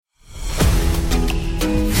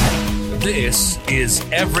This is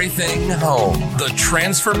Everything Home, the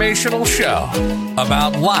transformational show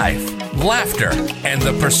about life, laughter, and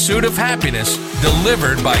the pursuit of happiness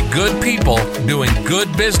delivered by good people doing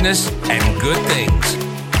good business and good things.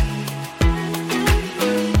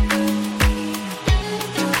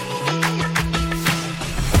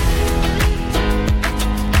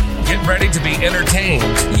 Get ready to be entertained,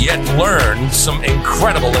 yet learn some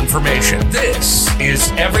incredible information. This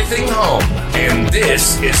is Everything Home, and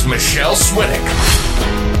this is Michelle Swinnick.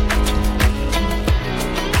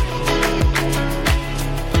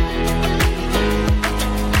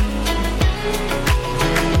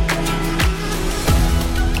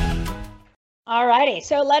 Alrighty,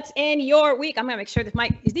 so let's end your week. I'm gonna make sure this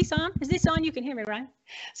mic, is this on? Is this on? You can hear me, right?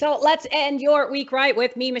 So let's end your week right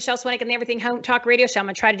with me, Michelle Swinnick, and the Everything Home Talk Radio Show. I'm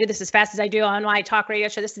gonna try to do this as fast as I do on my talk radio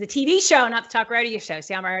show. This is the TV show, not the talk radio show.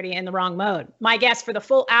 See, I'm already in the wrong mode. My guest for the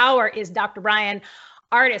full hour is Dr. BRYAN,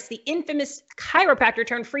 ARDIS, the infamous chiropractor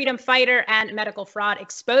turned freedom fighter and medical fraud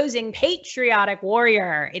exposing patriotic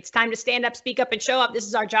warrior. It's time to stand up, speak up, and show up. This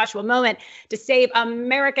is our Joshua moment to save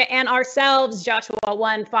America and ourselves. Joshua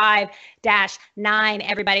 1:5-9.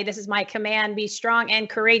 Everybody, this is my command. Be strong and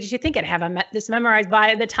courageous. You think I'd have this memorized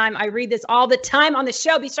by the time I read this all the time on the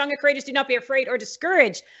show. Be strong and courageous. Do not be afraid or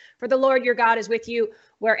discouraged. For the Lord your God is with you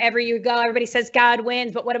wherever you go. Everybody says God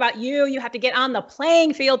wins, but what about you? You have to get on the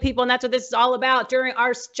playing field, people, and that's what this is all about. During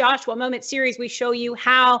our Joshua Moment series, we show you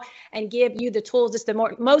how and give you the tools. It's the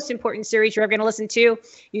most important series you're ever going to listen to.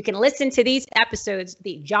 You can listen to these episodes,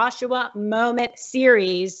 the Joshua Moment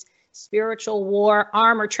series, Spiritual War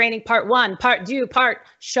Armor Training Part 1, Part 2, Part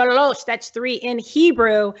Shalosh, that's 3 in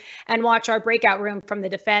Hebrew, and watch our breakout room from the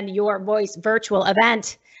Defend Your Voice virtual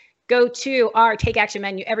event. Go to our Take Action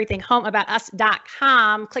menu,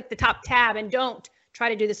 everythinghomeaboutus.com. Click the top tab and don't try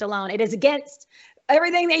to do this alone. It is against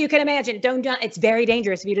everything that you can imagine. It's very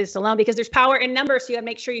dangerous if you do this alone because there's power in numbers. So you got to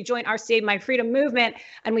make sure you join our Save My Freedom movement.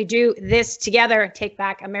 And we do this together. Take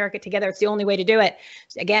back America together. It's the only way to do it.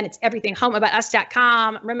 So again, it's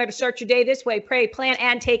everythinghomeaboutus.com. Remember to start your day this way. Pray, plan,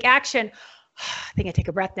 and take action. I think I take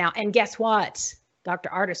a breath now. And guess what? Dr.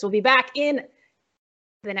 ARDIS will be back in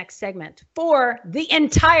the next segment for the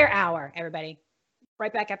entire hour, everybody.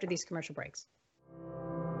 Right back after these commercial breaks.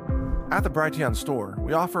 At the BRYAN store,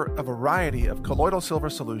 we offer a variety of colloidal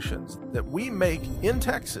silver solutions that we make in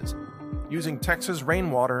Texas using Texas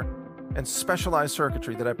rainwater and specialized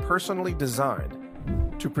circuitry that I personally designed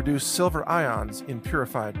to produce silver ions in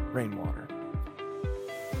purified rainwater.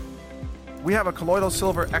 We have a colloidal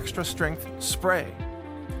silver extra strength spray,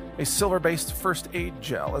 a silver-based first aid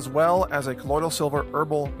gel, as well as a colloidal silver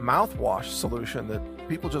herbal mouthwash solution that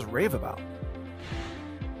people just rave about.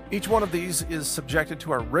 Each one of these is subjected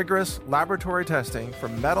to our rigorous laboratory testing for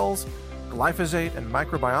metals, glyphosate, and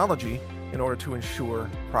microbiology in order to ensure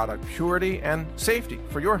product purity and safety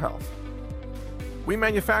for your health. We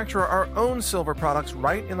manufacture our own silver products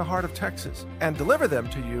right in the heart of Texas and deliver them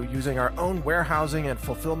to you using our own warehousing and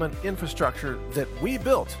fulfillment infrastructure that we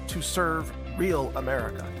built to serve real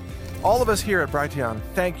America. All of us here at BRYAN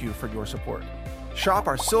thank you for your support. Shop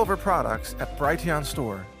our silver products at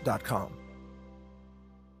BRYANstore.com.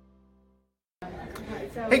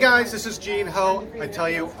 Hey guys, this is Gene Ho. I tell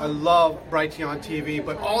you, I love BRYAN TV,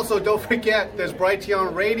 but also don't forget there's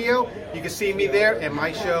BRYAN Radio. You can see me there and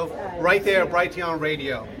my show right there at BRYAN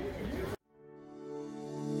Radio.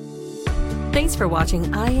 Thanks for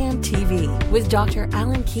watching I Am TV with Dr.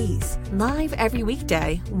 Alan Keyes, live every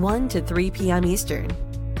weekday, 1 to 3 p.m. Eastern.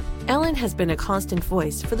 Ellen has been a constant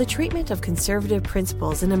voice for the treatment of conservative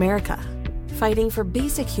principles in America, fighting for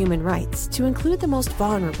basic human rights to include the most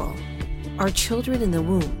vulnerable, our children in the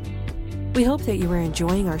womb. We hope that you are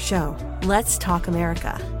enjoying our show, Let's Talk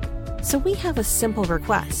America. So we have a simple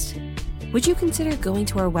request. Would you consider going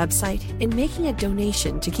to our website and making a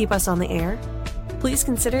donation to keep us on the air? Please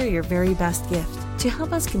consider your very best gift to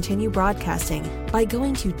help us continue broadcasting by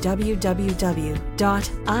going to www.imtv.us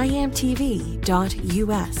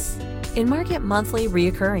and mark it monthly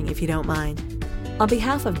reoccurring if you don't mind. On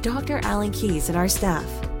behalf of Dr. Alan Keyes and our staff,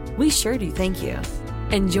 we sure do thank you.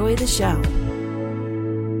 Enjoy the show.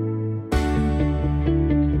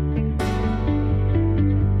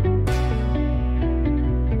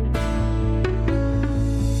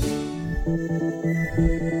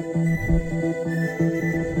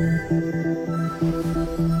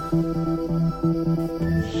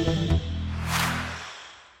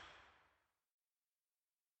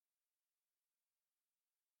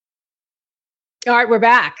 All right, we're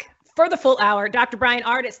back for the full hour. Dr. BRYAN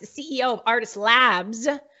ARDIS, the CEO of ARDIS Labs,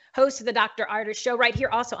 host of the Dr. Ardis Show right here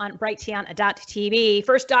also on BRYAN.TV.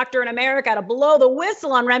 First doctor in America to blow the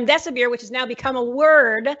whistle on remdesivir, which has now become a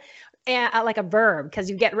word, like a verb, because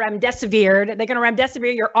you get remdesivired. They're going to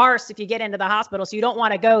remdesivir your arse if you get into the hospital, so you don't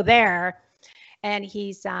want to go there. And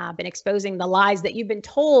he's been exposing the lies that you've been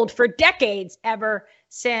told for decades ever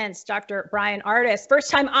since. Dr. BRYAN Ardis,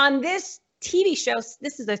 first time on this TV show.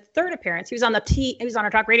 This is the third appearance. He was on our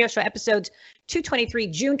talk radio show episodes 223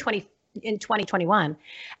 June 20 in 2021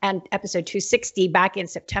 and episode 260 back in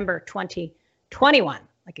September 2021,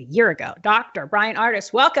 like a year ago. Dr. BRYAN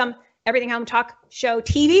Ardis, welcome. Everything Home Talk Show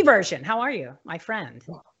TV version. How are you, my friend?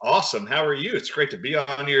 Awesome. How are you? It's great to be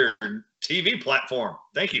on your TV platform.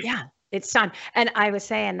 Thank you. Yeah. It's time. And I was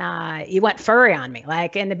saying, you went furry on me.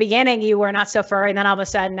 Like in the beginning, you were not so furry. And then all of a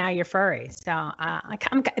sudden, now you're furry. So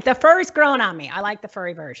the furry's growing on me. I like the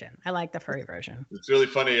furry version. It's really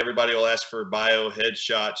funny. Everybody will ask for bio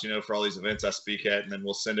headshots, for all these events I speak at. And then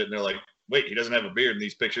we'll send it. And they're like, wait, he doesn't have a beard in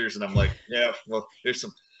these pictures. And I'm like, yeah, well, here's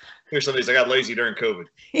some of these. I got lazy during COVID.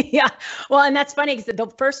 Yeah. Well, and that's funny because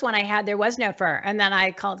the first one I had, there was no fur. And then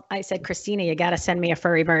I said, Christina, you got to send me a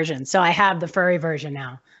furry version. So I have the furry version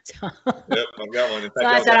now. So, yep, I've got one. In fact, so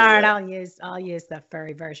I said, all right, I'll use the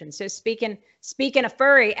furry version. So speaking of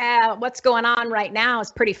furry, what's going on right now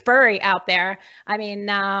is pretty furry out there. I mean,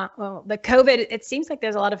 well, the COVID, it seems like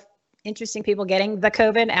there's a lot of interesting people getting the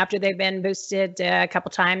COVID after they've been boosted a couple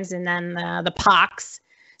times, and then the pox.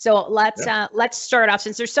 So let's start off,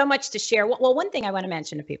 since there's so much to share. Well, one thing I want to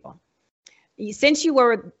mention to people, since you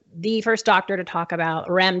were the first doctor to talk about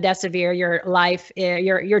remdesivir, your life,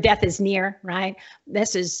 your death is near, right?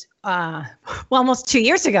 This is almost 2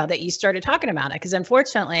 years ago that you started talking about it, because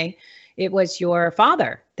unfortunately, it was your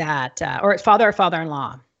father that, or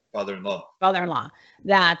father-in-law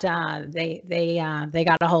that they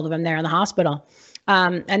got a hold of him there in the hospital.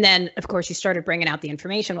 And then, of course, you started bringing out the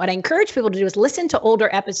information. What I encourage people to do is listen to older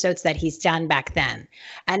episodes that he's done back then,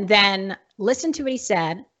 and then listen to what he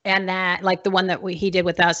said. And that, like the one that he did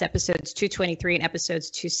with us, episodes 223 and episodes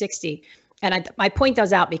 260. And I point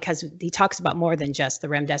those out because he talks about more than just the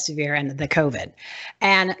remdesivir and the COVID.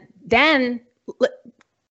 And then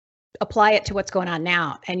apply it to what's going on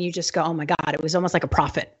now. And you just go, oh my God, it was almost like a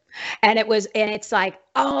prophet. And it's like,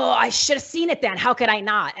 oh, I should have seen it then. How could I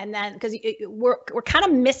not? And then, because we're kind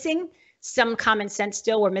of missing some common sense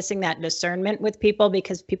still. We're missing that discernment with people,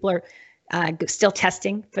 because people are still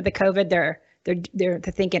testing for the COVID. They're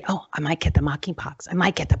thinking, oh, I might get the monkeypox. I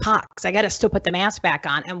might get the pox. I got to still put the mask back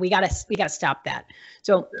on, and we got to stop that.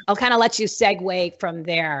 So I'll kind of let you segue from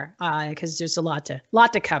there, because there's a lot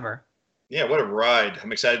to cover. Yeah, what a ride.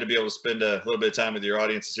 I'm excited to be able to spend a little bit of time with your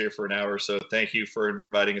audiences here for an hour. So thank you for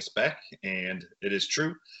inviting us back. And it is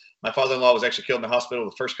true. My father-in-law was actually killed in the hospital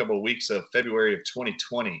the first couple of weeks of February of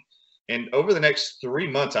 2020. And over the next 3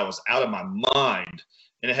 months, I was out of my mind.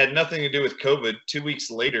 And it had nothing to do with COVID. 2 weeks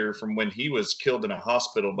later, from when he was killed in a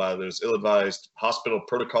hospital by those ill-advised hospital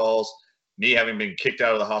protocols, me having been kicked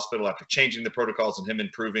out of the hospital after changing the protocols and him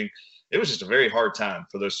improving, it was just a very hard time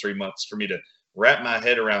for those 3 months for me to wrap my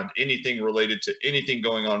head around anything related to anything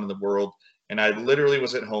going on in the world. And I literally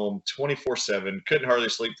was at home 24/7, couldn't hardly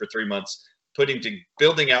sleep for 3 months,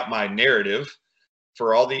 building out my narrative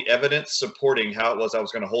for all the evidence supporting how it was I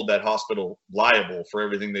was going to hold that hospital liable for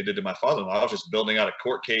everything they did to my father-in-law. I was just building out a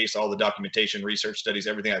court case, all the documentation, research studies,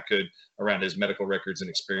 everything I could around his medical records and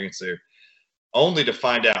experience there, only to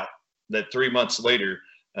find out that 3 months later,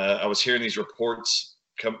 I was hearing these reports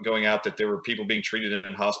going out that there were people being treated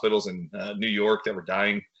in hospitals in New York that were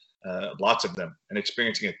dying, lots of them, and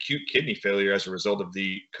experiencing acute kidney failure as a result of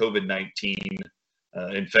the COVID-19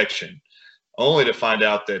 infection, only to find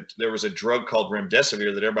out that there was a drug called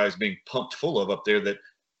remdesivir that everybody's being pumped full of up there that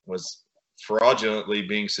was fraudulently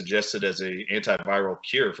being suggested as a antiviral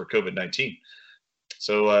cure for COVID-19.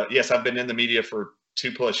 So yes, I've been in the media for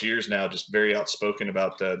 2+ years now, just very outspoken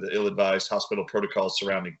about the ill-advised hospital protocols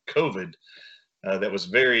surrounding COVID. That was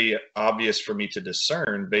very obvious for me to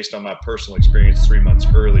discern based on my personal experience 3 months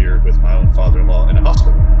earlier with my own father-in-law in a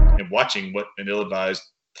hospital and watching what an ill-advised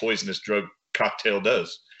poisonous drug cocktail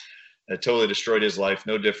does. It totally destroyed his life,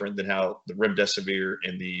 no different than how the remdesivir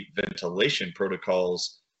and the ventilation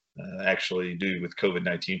protocols actually do with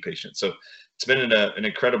COVID-19 patients. So it's been an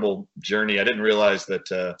incredible journey. I didn't realize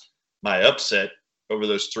that my upset over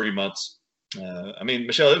those 3 months, I mean,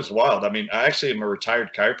 Michelle, it was wild. I mean, I actually am a retired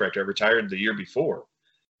chiropractor. I retired the year before.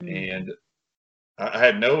 And I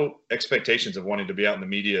had no expectations of wanting to be out in the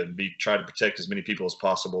media and try to protect as many people as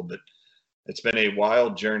possible. But it's been a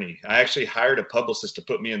wild journey. I actually hired a publicist to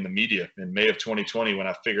put me in the media in May of 2020 when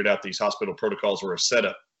I figured out these hospital protocols were a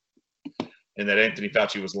setup. and that Anthony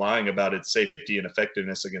Fauci was lying about its safety and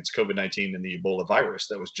effectiveness against COVID-19 and the Ebola virus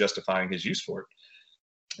that was justifying his use for it.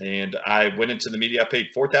 And I went into the media. I paid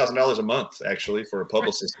 $4,000 a month actually for a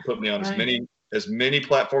publicist to put me on as many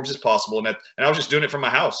platforms as possible. And I was just doing it from my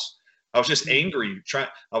house. I was just angry.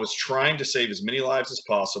 I was trying to save as many lives as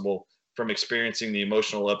possible from experiencing the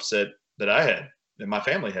emotional upset that I had and my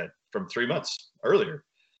family had from 3 months earlier.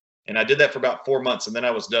 And I did that for about 4 months, and then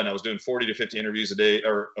I was done. I was doing 40 to 50 interviews a day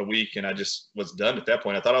or a week, and I just was done at that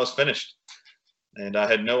point. I thought I was finished. And I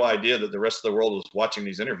had no idea that the rest of the world was watching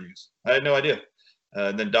these interviews. I had no idea.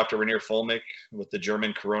 And then Dr. Rainier Fulmick with the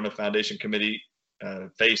German Corona Foundation Committee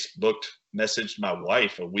Facebooked messaged my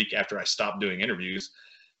wife a week after I stopped doing interviews.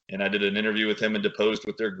 And I did an interview with him and deposed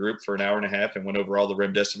with their group for an hour and a half and went over all the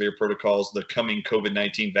remdesivir protocols, the coming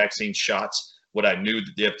COVID-19 vaccine shots, what I knew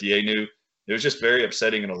that the FDA knew. It was just very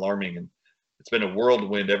upsetting and alarming. And it's been a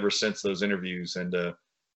whirlwind ever since those interviews. And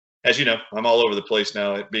as you know, I'm all over the place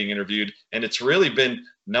now at being interviewed. And it's really been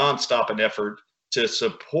nonstop an effort to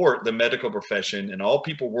support the medical profession and all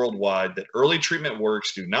people worldwide that early treatment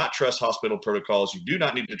works. Do not trust hospital protocols. You do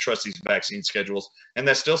not need to trust these vaccine schedules. And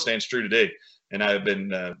that still stands true today. And I have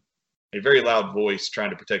been a very loud voice trying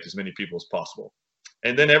to protect as many people as possible.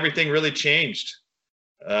 And then everything really changed.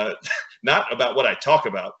 Not about what I talk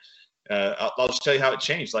about. I'll just tell you how it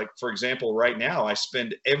changed. Like, for example, right now, I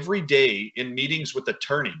spend every day in meetings with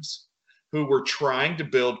attorneys who were trying to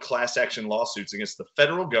build class action lawsuits against the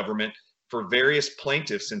federal government for various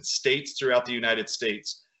plaintiffs in states throughout the United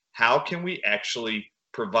States. How can we actually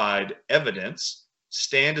provide evidence,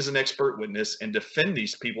 stand as an expert witness, and defend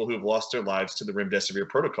these people who have lost their lives to the remdesivir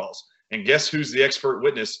protocols? And guess who's the expert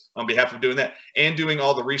witness on behalf of doing that and doing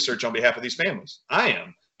all the research on behalf of these families? I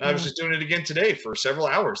am. I was just doing it again today for several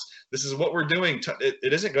hours. This is what we're doing.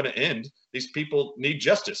 It isn't going to end. These people need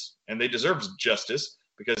justice, and they deserve justice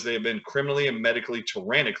because they have been criminally and medically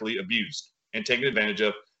tyrannically abused and taken advantage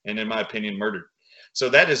of, and in my opinion, murdered. So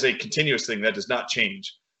that is a continuous thing. That does not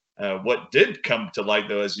change. What did come to light,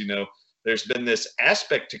 though, as you know, there's been this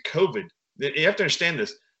aspect to COVID. You have to understand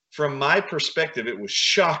this. From my perspective, it was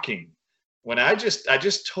shocking. When I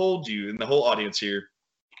just told you and the whole audience here,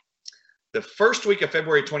 the first week of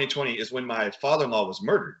February 2020 is when my father-in-law was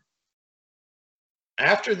murdered.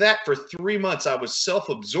 After that, for 3 months, I was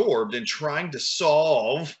self-absorbed in trying to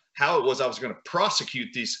solve how it was I was going to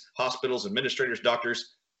prosecute these hospitals, administrators,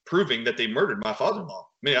 doctors, proving that they murdered my father-in-law.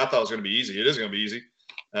 I mean, I thought it was going to be easy. It is going to be easy.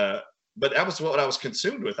 But that was what I was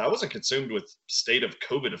consumed with. I wasn't consumed with state of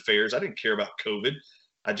COVID affairs. I didn't care about COVID.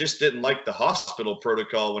 I just didn't like the hospital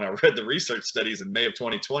protocol when I read the research studies in May of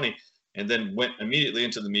 2020. And then went immediately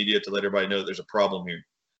into the media to let everybody know that there's a problem here.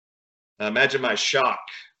 Imagine my shock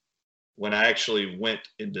when I actually went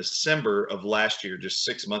in December of last year, just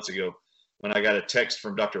 6 months ago, when I got a text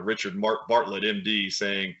from Dr. Richard Bartlett, MD,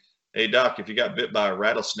 saying, "Hey, doc, if you got bit by a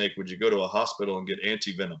rattlesnake, would you go to a hospital and get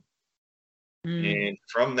anti-venom?" And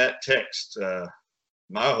from that text,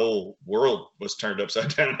 my whole world was turned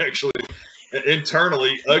upside down, actually,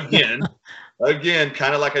 internally again. Again,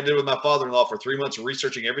 kind of like I did with my father-in-law for 3 months,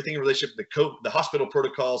 researching everything in relationship to the hospital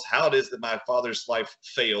protocols, how it is that my father's life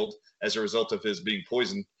failed as a result of his being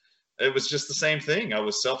poisoned. It was just the same thing. I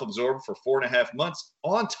was self-absorbed for 4.5 months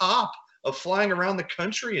on top of flying around the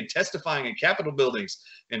country and testifying in Capitol buildings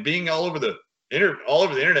and being all over the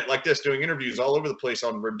internet like this, doing interviews all over the place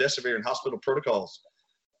on remdesivir and hospital protocols.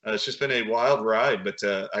 It's just been a wild ride, but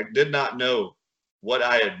I did not know what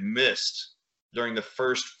I had missed during the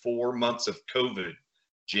first 4 months of COVID,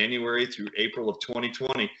 January through April of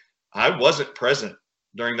 2020. I wasn't present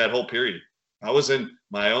during that whole period. I was in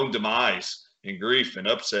my own demise and grief and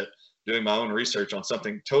upset doing my own research on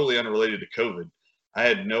something totally unrelated to COVID. I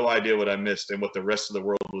had no idea what I missed and what the rest of the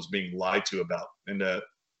world was being lied to about. And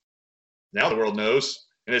now the world knows,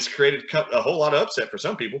 and it's created a whole lot of upset for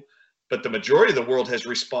some people. But the majority of the world has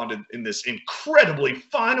responded in this incredibly,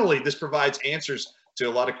 finally, this provides answers to a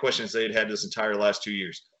lot of questions they had this entire last 2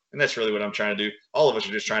 years. And that's really what I'm trying to do. All of us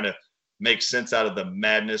are just trying to make sense out of the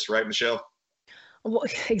madness, right, Michelle? Well,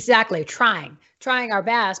 exactly. Trying our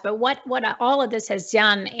best. But what all of this has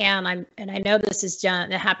done, and I know this has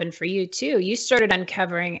done, it happened for you too. You started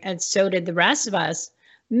uncovering, and so did the rest of us,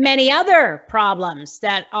 many other problems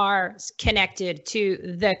that are connected to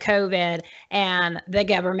the COVID and the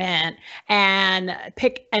government, and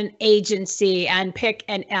pick an agency and pick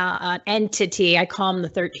an entity. I call them the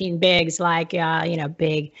 13 bigs, like,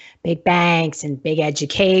 big banks and big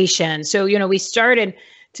education. So, we started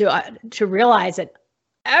to realize that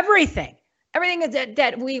everything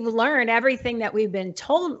that we've learned, everything that we've been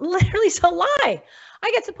told, literally is a lie.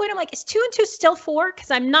 I get to the point, I'm like, is 2 and 2 still 4?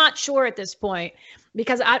 Because I'm not sure at this point,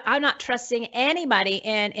 because I'm not trusting anybody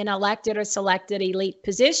in an elected or selected elite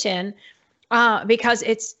position, because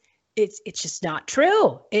it's just not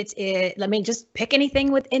true. Let me just pick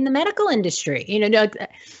anything within the medical industry.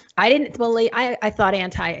 I didn't believe, I thought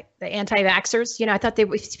the anti-vaxxers, I thought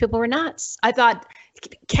these people were nuts. I thought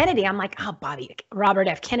Kennedy, I'm like, oh, Robert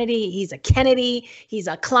F. Kennedy, he's a Kennedy. He's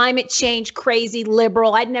a climate change crazy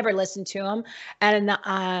liberal. I'd never listened to him. And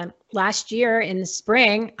last year in the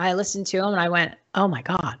spring, I listened to him and I went, oh my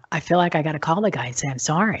God, I feel like I got to call the guy and say, I'm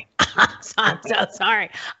sorry. I'm so sorry.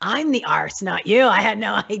 I'm the arse, not you. I had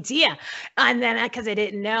no idea. And then because I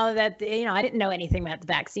didn't know that, I didn't know anything about the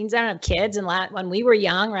vaccines. I don't have kids. And when we were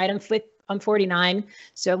young, right, I'm 49.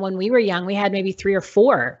 So when we were young, we had maybe 3 or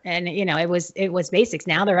 4, and it was basics.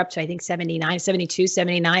 Now they're up to, I think, 79, 72,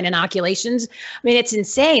 79 inoculations. I mean, it's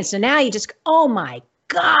insane. So now you just, oh my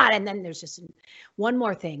God. And then there's just one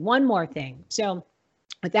more thing. So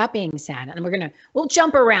with that being said, and we'll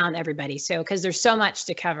jump around, everybody. So, because there's so much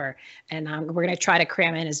to cover, and we're going to try to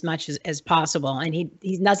cram in as much as possible. And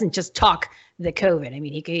he doesn't just talk the COVID. I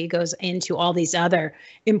mean, he goes into all these other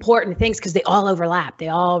important things because they all overlap. They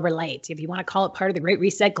all relate. If you want to call it part of the Great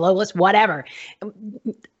Reset, globalist, whatever.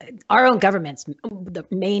 Our own government's the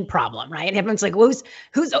main problem, right? Everyone's like, who's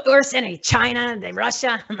worse than China,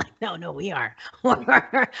 Russia? I'm like, no, we are.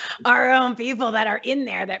 Our own people that are in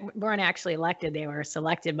there that weren't actually elected. They were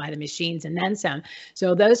selected by the machines and then some.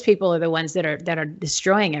 So those people are the ones that are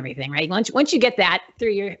destroying everything, right? Once you get that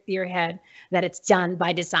through your head, that it's done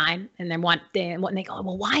by design, and then they go,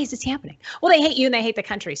 well, why is this happening? Well, they hate you and they hate the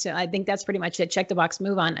country. So I think that's pretty much it. Check the box,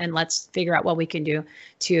 move on, and let's figure out what we can do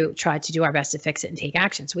to try to do our best to fix it and take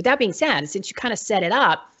action. So with that being said, since you kind of set it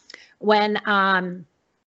up, when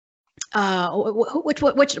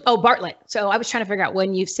Bartlett. So I was trying to figure out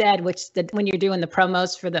when you said when you're doing the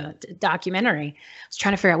promos for the documentary, I was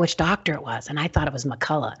trying to figure out which doctor it was, and I thought it was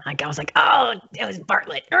McCullough. I was like, oh, it was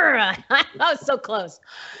Bartlett. I was so close.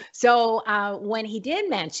 So when he did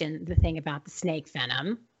mention the thing about the snake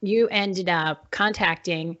venom, you ended up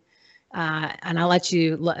contacting, and I'll let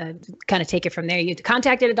you kind of take it from there. You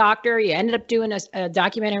contacted a doctor. You ended up doing a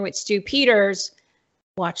documentary with Stu Peters,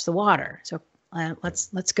 Watch the Water. So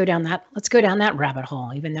let's go down that rabbit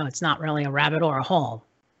hole, even though it's not really a rabbit or a hole.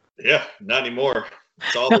 Yeah, not anymore.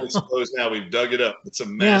 It's all been exposed now. We've dug it up. It's a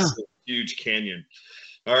massive, huge canyon.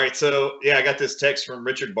 All right, so yeah, I got this text from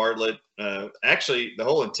Richard Bartlett. Actually, the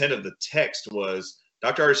whole intent of the text was,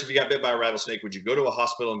 Dr. Ardis, if you got bit by a rattlesnake, would you go to a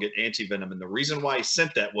hospital and get anti-venom? And the reason why he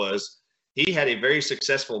sent that was he had a very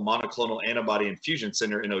successful monoclonal antibody infusion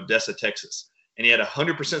center in Odessa, Texas. And he had a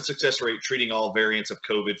 100% success rate treating all variants of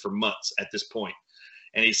COVID for months at this point.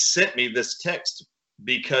 And he sent me this text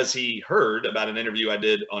because he heard about an interview I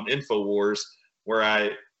did on InfoWars where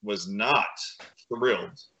I was not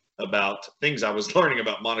thrilled about things I was learning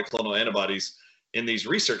about monoclonal antibodies in these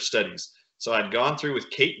research studies. So I'd gone through with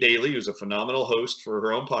Kate Daly, who's a phenomenal host for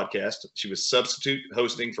her own podcast. She was substitute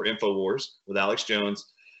hosting for InfoWars with Alex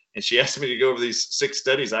Jones. And she asked me to go over these 6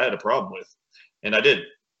 studies I had a problem with. And I did.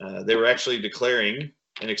 They were actually declaring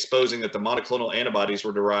and exposing that the monoclonal antibodies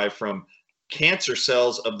were derived from cancer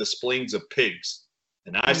cells of the spleens of pigs.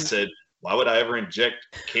 And I said, why would I ever inject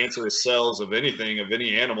cancerous cells of anything, of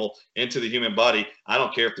any animal, into the human body? I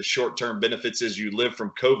don't care if the short-term benefits is you live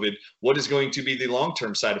from COVID. What is going to be the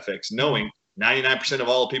long-term side effects, knowing 99% of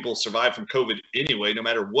all people survive from COVID anyway, no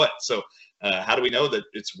matter what? So how do we know that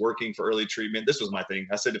it's working for early treatment? This was my thing.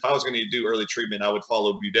 I said, if I was going to do early treatment, I would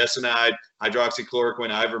follow budesonide,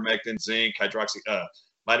 hydroxychloroquine, ivermectin, zinc,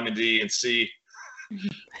 vitamin D and C.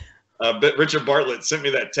 But Richard Bartlett sent me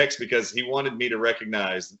that text because he wanted me to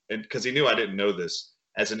recognize, and because he knew I didn't know this,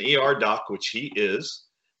 as an ER doc, which he is,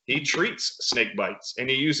 he treats snake bites, and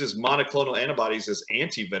he uses monoclonal antibodies as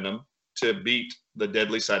anti-venom to beat the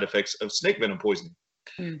deadly side effects of snake venom poisoning.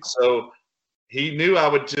 So he knew I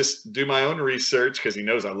would just do my own research because he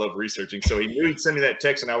knows I love researching. So he knew he'd send me that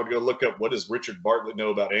text and I would go look up, what does Richard Bartlett know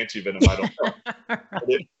about anti-venom? I don't know.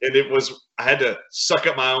 I had to suck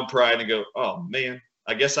up my own pride and go, oh man,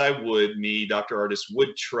 I guess Dr. Ardis,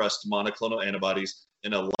 would trust monoclonal antibodies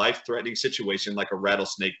in a life-threatening situation like a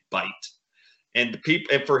rattlesnake bite. And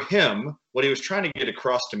for him, what he was trying to get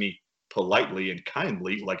across to me politely and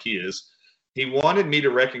kindly, like he is, he wanted me to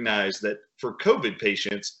recognize that for COVID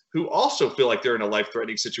patients who also feel like they're in a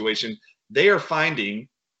life-threatening situation, they are finding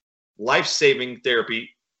life-saving therapy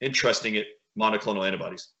and trusting it monoclonal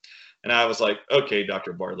antibodies. And I was like, okay,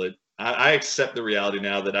 Dr. Bartlett, I accept the reality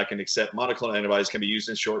now that I can accept monoclonal antibodies can be used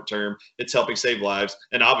in short term. It's helping save lives.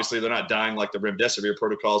 And obviously, they're not dying like the remdesivir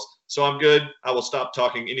protocols. So I'm good. I will stop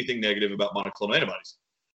talking anything negative about monoclonal antibodies.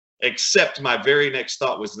 Except my very next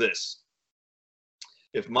thought was this.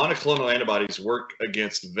 If monoclonal antibodies work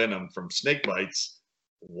against venom from snake bites,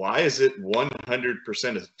 why is it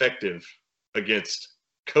 100% effective against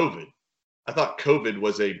COVID? I thought COVID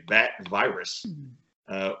was a bat virus.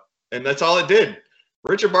 And that's all it did.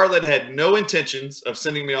 Richard Bartlett had no intentions of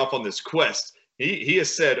sending me off on this quest. He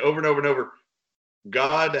has said over and over and over,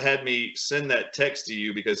 God had me send that text to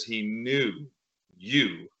you because he knew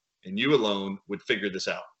you and you alone would figure this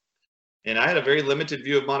out. And I had a very limited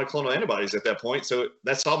view of monoclonal antibodies at that point. So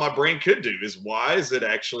that's all my brain could do is why is it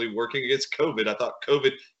actually working against COVID? I thought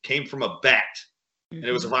COVID came from a bat and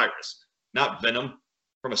it was a virus, not venom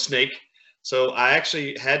from a snake. So I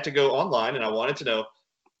actually had to go online and I wanted to know,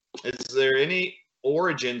 is there any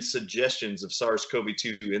origin suggestions of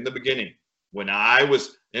SARS-CoV-2 in the beginning? When I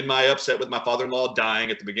was in my upset with my father-in-law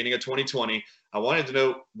dying at the beginning of 2020, I wanted to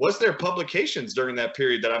know, was there publications during that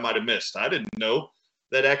period that I might have missed? I didn't know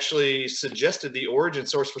that actually suggested the origin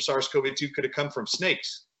source for SARS-CoV-2 could have come from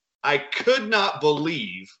snakes. I could not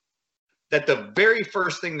believe that the very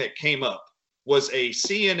first thing that came up was a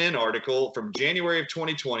CNN article from January of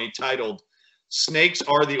 2020 titled, "Snakes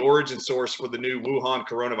are the origin source for the new Wuhan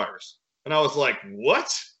coronavirus." And I was like,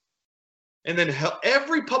 what? And then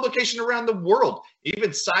every publication around the world,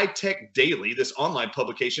 even SciTech Daily, this online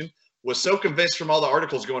publication, was so convinced from all the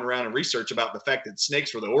articles going around and research about the fact that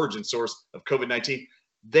snakes were the origin source of COVID-19.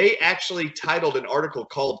 They actually titled an article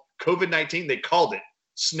called COVID-19. They called it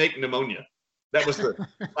snake pneumonia. That was the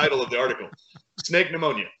title of the article, snake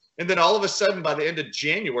pneumonia. And then all of a sudden, by the end of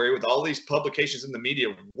January, with all these publications in the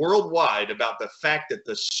media worldwide about the fact that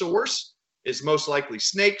the source is most likely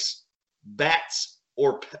snakes, bats,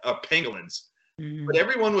 or pangolins. But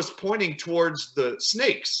everyone was pointing towards the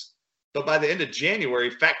snakes. But by the end of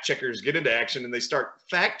January, fact checkers get into action and they start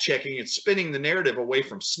fact checking and spinning the narrative away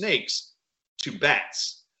from snakes to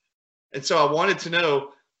bats. And so I wanted to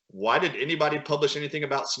know, why did anybody publish anything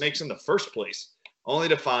about snakes in the first place? Only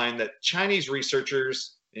to find that Chinese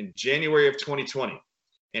researchers in January of 2020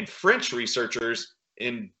 and French researchers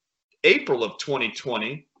in April of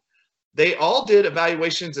 2020, they all did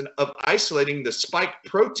evaluations of isolating the spike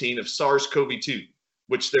protein of SARS-CoV-2,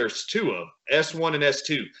 which there's two of, S1 and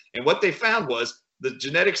S2. And what they found was the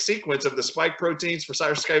genetic sequence of the spike proteins for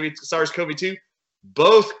SARS-CoV-2,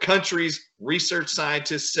 both countries' research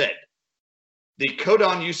scientists said the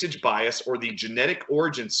codon usage bias or the genetic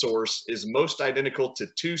origin source is most identical to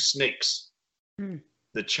two snakes,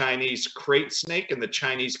 the Chinese crate snake and the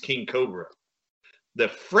Chinese king cobra. The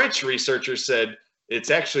French researchers said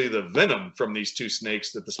it's actually the venom from these two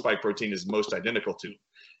snakes that the spike protein is most identical to.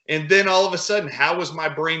 And then all of a sudden, how was my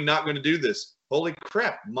brain not going to do this? Holy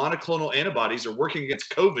crap, monoclonal antibodies are working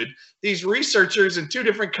against COVID. These researchers in two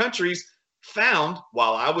different countries found,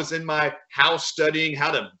 while I was in my house studying how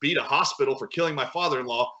to beat a hospital for killing my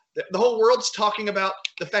father-in-law, the whole world's talking about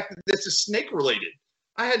the fact that this is snake related.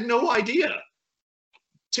 I had no idea.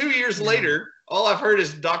 2 years later, all I've heard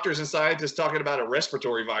is doctors and scientists talking about a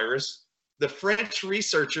respiratory virus. The French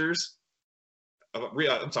researchers,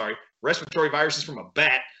 respiratory viruses from a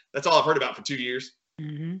bat. That's all I've heard about for 2 years.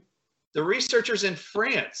 The researchers in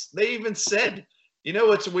France, they even said, you know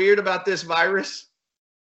what's weird about this virus?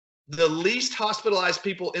 The least hospitalized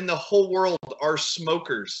people in the whole world are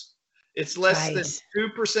smokers. It's less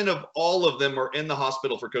than 2% of all of them are in the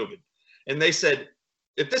hospital for COVID. And they said,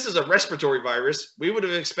 if this is a respiratory virus, we would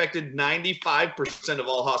have expected 95% of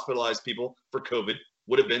all hospitalized people for COVID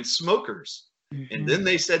would have been smokers. And then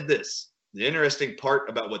they said this, the interesting part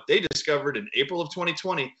about what they discovered in April of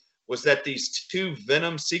 2020 was that these two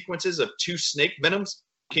venom sequences of two snake venoms,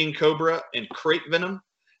 king cobra and crate venom,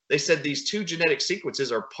 they said these two genetic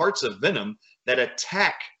sequences are parts of venom that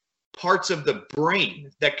attack parts of the brain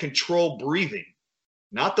that control breathing,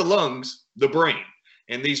 not the lungs, the brain.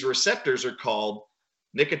 And these receptors are called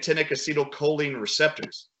nicotinic acetylcholine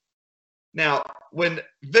receptors. Now, when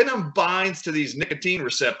venom binds to these nicotine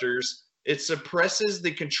receptors, it suppresses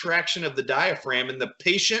the contraction of the diaphragm and the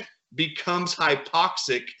patient becomes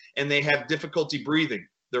hypoxic and they have difficulty breathing.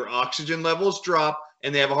 Their oxygen levels drop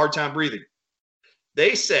and they have a hard time breathing.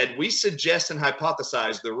 They said, we suggest and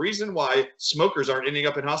hypothesize the reason why smokers aren't ending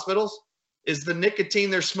up in hospitals is the nicotine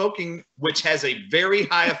they're smoking, which has a very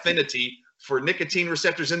high affinity for nicotine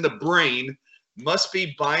receptors in the brain, must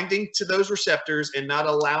be binding to those receptors and not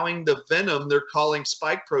allowing the venom they're calling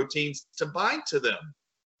spike proteins to bind to them.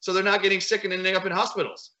 So they're not getting sick and ending up in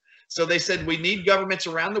hospitals. So they said we need governments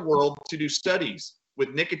around the world to do studies with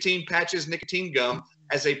nicotine patches, nicotine gum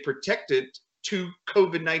as a protectant to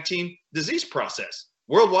COVID-19 disease process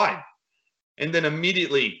worldwide. And then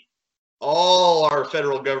immediately, all our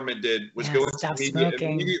federal government did was go into the media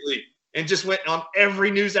immediately and just went on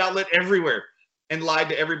every news outlet everywhere and lied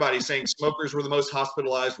to everybody, saying smokers were the most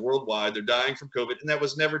hospitalized worldwide. They're dying from COVID. And that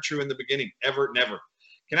was never true in the beginning, ever, never.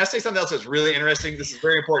 Can I say something else that's really interesting? This is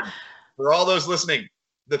very important for all those listening.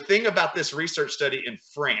 The thing about this research study in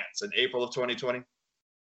France in April of 2020,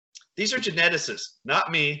 these are geneticists,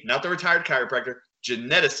 not me, not the retired chiropractor.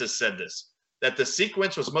 Geneticists said this, that the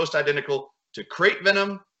sequence was most identical to crate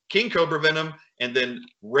venom, king cobra venom, and then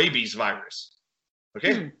rabies virus.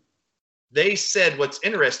 Okay. They said what's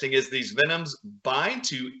interesting is these venoms bind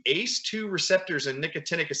to ACE2 receptors and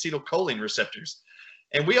nicotinic acetylcholine receptors.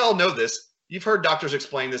 And we all know this. You've heard doctors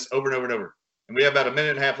explain this over and over and over. And we have about a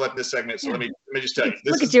minute and a half left in this segment. So let me just tell you.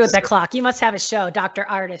 Look at you with that clock. You must have a show, Dr.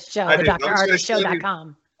 Ardis Show, the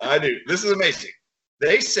drardisshow.com. I do. This is amazing.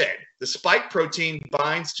 They said the spike protein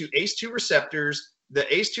binds to ACE2 receptors. The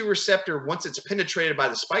ACE2 receptor, once it's penetrated by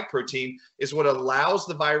the spike protein, is what allows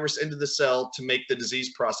the virus into the cell to make the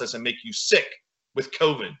disease process and make you sick with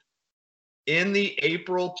COVID. In the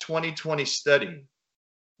April 2020 study,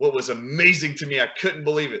 what was amazing to me, I couldn't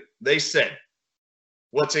believe it. They said,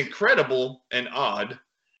 what's incredible and odd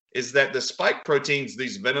is that the spike proteins,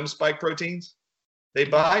 these venom spike proteins, they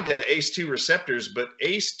bind to ACE2 receptors, but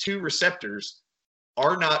ACE2 receptors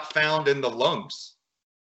are not found in the lungs.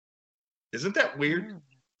 Isn't that weird?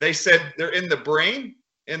 They said they're in the brain,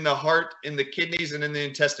 in the heart, in the kidneys, and in the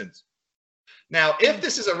intestines. Now, if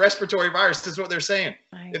this is a respiratory virus, this is what they're saying.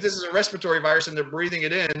 If this is a respiratory virus and they're breathing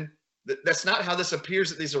it in, that's not how this appears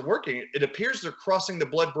that these are working. It appears they're crossing the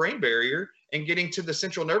blood-brain barrier and getting to the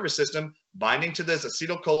central nervous system, binding to those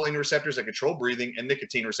acetylcholine receptors that control breathing and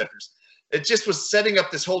nicotine receptors. It just was setting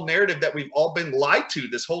up this whole narrative that we've all been lied to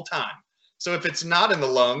this whole time. So if it's not in the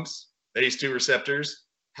lungs, these two receptors,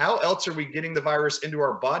 how else are we getting the virus into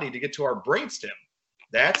our body to get to our brainstem?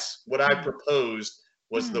 That's what I proposed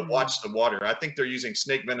was the watch the water. I think they're using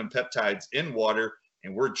snake venom peptides in water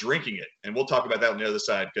and we're drinking it. And we'll talk about that on the other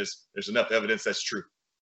side because there's enough evidence that's true.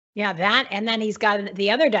 Yeah, that. And then he's got the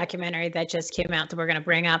other documentary that just came out that we're going to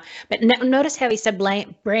bring up. But notice how he said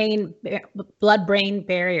blood-brain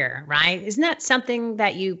barrier, right? Isn't that something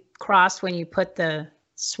that you cross when you put the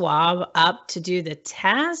swab up to do the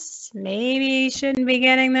test? Maybe you shouldn't be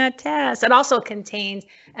getting that test. It also contains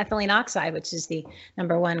ethylene oxide, which is the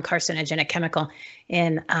 #1 carcinogenic chemical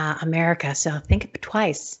in America. So think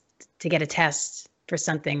twice to get a test for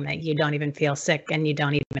something that you don't even feel sick and you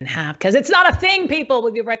don't even have, because it's not a thing, people.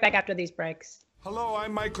 We'll be right back after these breaks. Hello,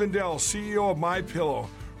 I'm Mike Lindell, CEO of MyPillow.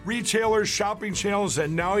 Retailers, shopping channels,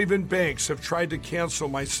 and now even banks have tried to cancel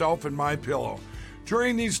myself and MyPillow.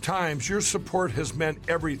 During these times, your support has meant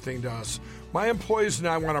everything to us. My employees and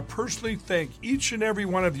I want to personally thank each and every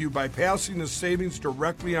one of you by passing the savings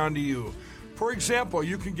directly on to you. For example,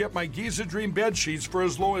 you can get my Giza Dream bed sheets for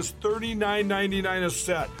as low as $39.99 a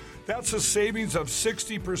set. That's a savings of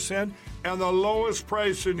 60% and the lowest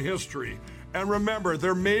price in history. And remember,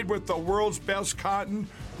 they're made with the world's best cotton,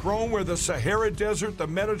 grown where the Sahara Desert, the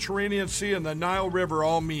Mediterranean Sea, and the Nile River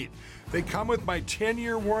all meet. They come with my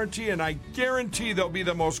 10-year warranty, and I guarantee they'll be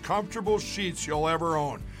the most comfortable sheets you'll ever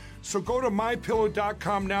own. So go to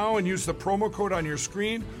MyPillow.com now and use the promo code on your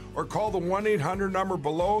screen or call the 1-800 number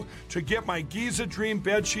below to get my Giza Dream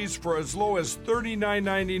bed sheets for as low as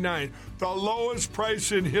 $39.99, the lowest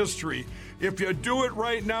price in history. If you do it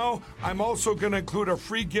right now, I'm also going to include a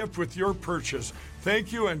free gift with your purchase.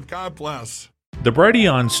 Thank you and God bless. The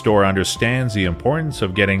BRYAN store understands the importance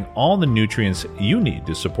of getting all the nutrients you need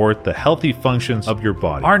to support the healthy functions of your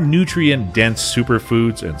body. Our nutrient-dense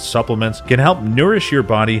superfoods and supplements can help nourish your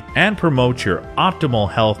body and promote your optimal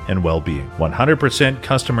health and well-being. 100%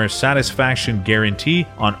 customer satisfaction guarantee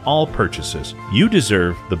on all purchases. You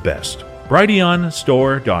deserve the best.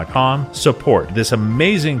 BRYANstore.com. Support this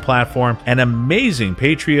amazing platform and amazing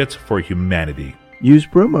patriots for humanity. Use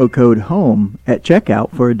promo code HOME at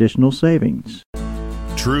checkout for additional savings.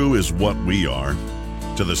 True is what we are,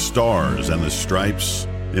 to the stars and the stripes,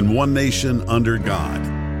 in one nation under God,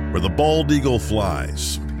 where the bald eagle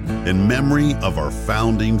flies, in memory of our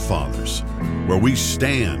founding fathers, where we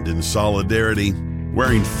stand in solidarity,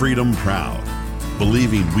 wearing freedom proud,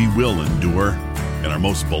 believing we will endure in our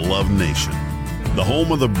most beloved nation. The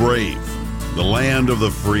home of the brave, the land of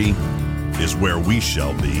the free, is where we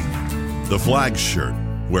shall be. The flag shirt,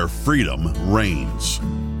 where freedom reigns.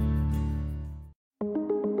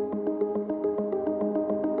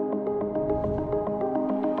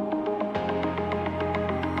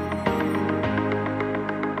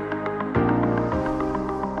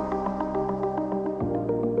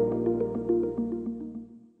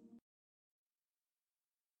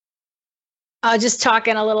 Just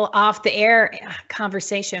talking a little off the air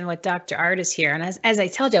conversation with Dr. Ardis here. And as I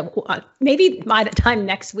told you, maybe by the time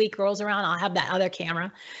next week rolls around, I'll have that other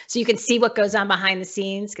camera so you can see what goes on behind the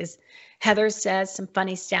scenes, because Heather says some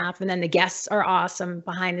funny stuff, and then the guests are awesome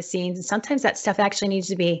behind the scenes. And sometimes that stuff actually needs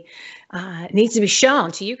to be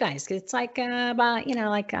shown to you guys, because it's like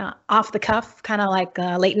off the cuff, kind of like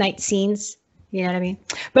late night scenes. You know what I mean?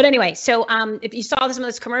 But anyway, so if you saw some of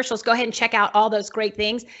those commercials, go ahead and check out all those great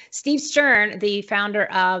things. Steve Stern, the founder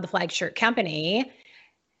of the Flag Shirt Company,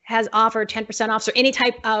 has offered 10% off. So any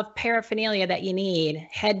type of paraphernalia that you need,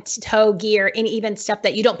 head to toe gear, and even stuff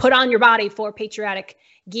that you don't put on your body for patriotic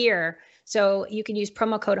gear. So you can use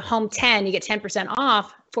promo code HOME10. You get 10%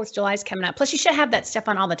 off. 4th of July is coming up. Plus, you should have that stuff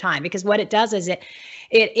on all the time, because what it does is it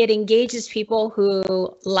engages people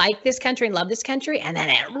who like this country and love this country, and then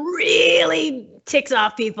it really ticks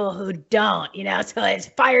off people who don't, so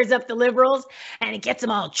it fires up the liberals and it gets them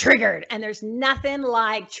all triggered. And there's nothing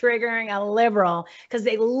like triggering a liberal, because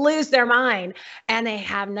they lose their mind and they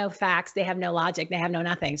have no facts, they have no logic, they have no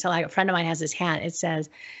nothing. So like a friend of mine has this hat, it says,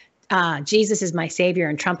 Jesus is my savior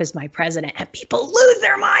and Trump is my president, and people lose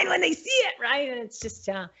their mind when they see it, right? And it's just,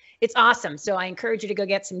 it's awesome. So I encourage you to go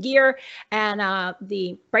get some gear, and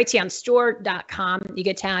the BRYANstore.com, you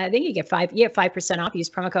get, I think you get 5% off. Use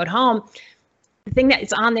promo code HOME. The thing that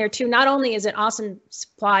is on there too, not only is it awesome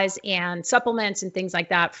supplies and supplements and things like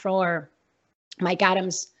that for Mike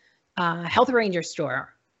Adams' Health Ranger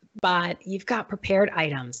store, but you've got prepared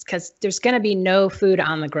items, because there's going to be no food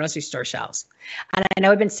on the grocery store shelves. And I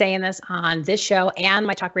know I've been saying this on this show and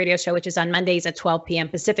my talk radio show, which is on Mondays at 12 p.m.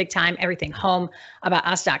 Pacific time. Everything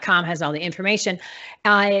homeaboutus.com has all the information.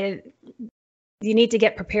 You need to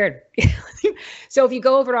get prepared. So if you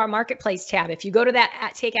go over to our marketplace tab, if you go to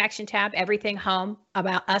that Take Action tab, everything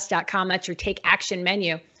homeaboutus.com, that's your Take Action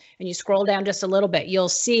menu. And you scroll down just a little bit, you'll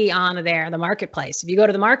see on there the marketplace. If you go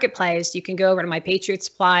to the marketplace, you can go over to My Patriot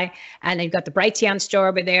Supply, and you've got the BRYAN store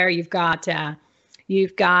over there. You've got what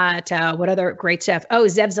other great stuff? Oh,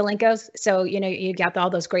 Zev Zelenko's. So, you got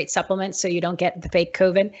all those great supplements so you don't get the fake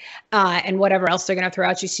COVID and whatever else they're going to throw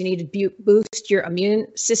at you. So you need to boost your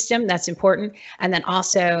immune system. That's important. And then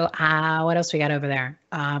also, what else we got over there?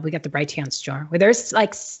 We got the BRYAN store. Where there's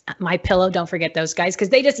like My Pillow. Don't forget those guys, because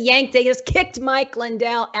they just kicked Mike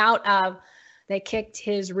Lindell they kicked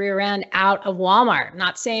his rear end out of Walmart.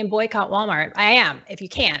 Not saying boycott Walmart. I am. If you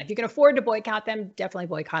can afford to boycott them, definitely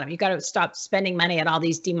boycott them. You got to stop spending money at all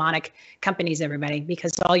these demonic companies, everybody,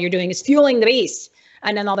 because all you're doing is fueling the beast.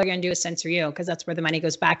 And then all they're going to do is censor you, because that's where the money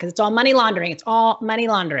goes back, because it's all money laundering. It's all money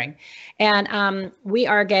laundering. And we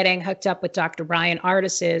are getting hooked up with Dr. Bryan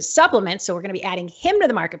Ardis' supplements. So we're going to be adding him to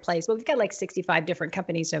the marketplace. But we've got like 65 different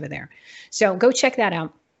companies over there. So go check that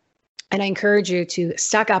out. And I encourage you to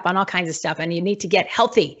stock up on all kinds of stuff. And you need to get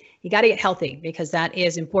healthy. You got to get healthy, because that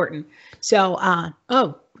is important. So,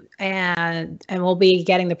 and we'll be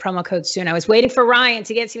getting the promo code soon. I was waiting for Ryan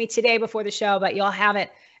to get to me today before the show, but you'll have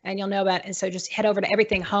it and you'll know about it. And so just head over to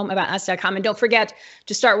everythinghomeaboutus.com. And don't forget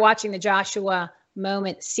to start watching the Joshua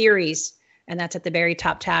Moment series. And that's at the very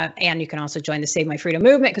top tab. And you can also join the Save My Freedom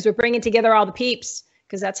movement, because we're bringing together all the peeps,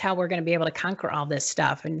 because that's how we're going to be able to conquer all this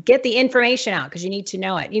stuff and get the information out, because you need to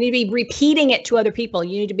know it. You need to be repeating it to other people.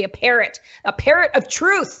 You need to be a parrot of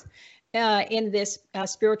truth in this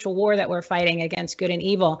spiritual war that we're fighting against good and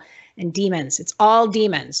evil and demons. It's all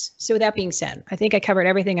demons. So with that being said, I think I covered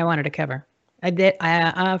everything I wanted to cover. I did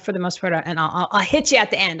for the most part, and I'll hit you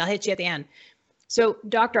at the end. So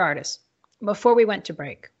Dr. Ardis, before we went to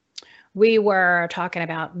break, we were talking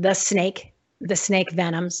about the snake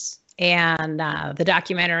venoms, and the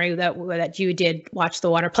documentary that you did, Watch the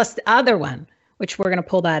Water, plus the other one, which we're going to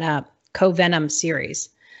pull that up, Co-Venom series.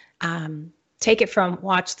 Take it from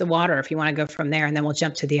Watch the Water if you want to go from there, and then we'll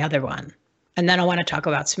jump to the other one. And then I want to talk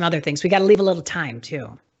about some other things. We got to leave a little time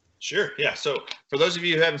too. Sure. Yeah. So for those of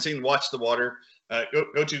you who haven't seen Watch the Water,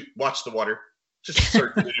 go to Watch the Water. Just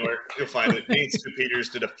search it anywhere. You'll find it. Me and Stu Peters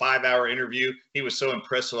did a 5-hour interview. He was so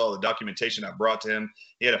impressed with all the documentation I brought to him.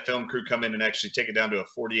 He had a film crew come in and actually take it down to a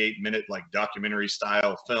 48-minute like documentary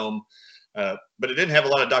style film. But it didn't have a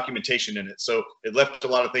lot of documentation in it. So it left a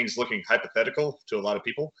lot of things looking hypothetical to a lot of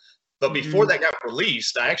people. But before that got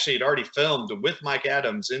released, I actually had already filmed with Mike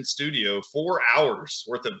Adams in studio 4 hours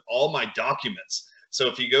worth of all my documents. So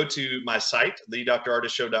if you go to my site,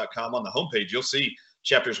 thedrardisshow.com, on the homepage, you'll see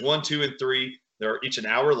chapters 1, 2, and 3. They're each an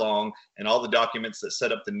hour long, and all the documents that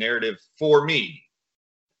set up the narrative for me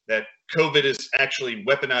that COVID is actually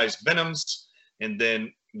weaponized venoms, and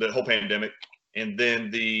then the whole pandemic, and then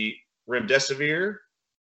the remdesivir,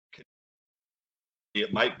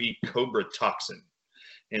 it might be cobra toxin,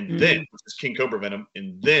 and then, which is king cobra venom,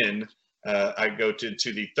 and then I go to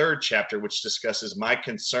the third chapter, which discusses my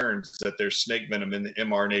concerns that there's snake venom in the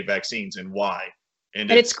mRNA vaccines and why. And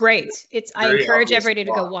it's great. I encourage everybody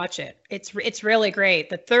to go watch it. It's really great.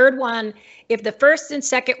 The third one, if the first and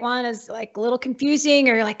second one is like a little confusing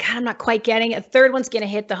or you're like, God, I'm not quite getting it, the third one's going to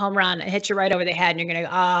hit the home run and hit you right over the head. And you're going to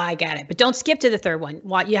go, I get it. But don't skip to the third one.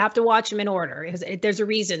 You have to watch them in order. There's a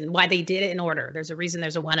reason why they did it in order. There's a reason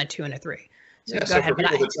there's a 1, a 2, and a 3. So go ahead. But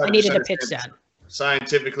I needed to pitch that.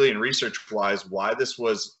 Scientifically and research-wise, why this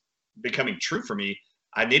was becoming true for me,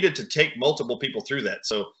 I needed to take multiple people through that.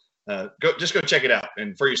 So just go check it out.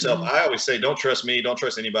 And for yourself, I always say, don't trust me, don't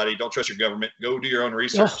trust anybody, don't trust your government. Go do your own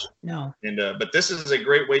research. No. And but this is a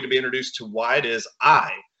great way to be introduced to why it is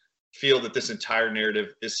I feel that this entire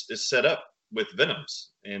narrative is set up with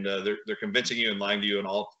venoms, and they're convincing you and lying to you on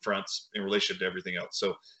all fronts in relationship to everything else.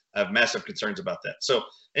 So I have massive concerns about that. So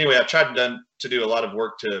anyway, I've tried to do a lot of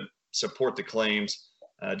work to support the claims.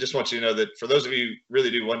 Just want you to know that for those of you who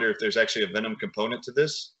really do wonder if there's actually a venom component to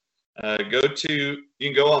this, you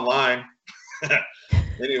can go online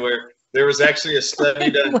anywhere. There was actually a study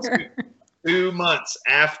done 2 months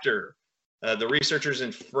after the researchers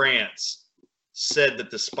in France said that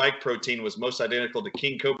the spike protein was most identical to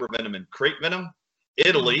king cobra venom and crate venom.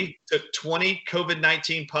 Italy took 20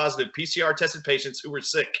 COVID-19 positive PCR tested patients who were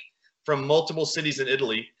sick from multiple cities in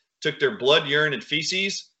Italy, took their blood, urine, and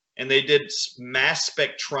feces, and they did mass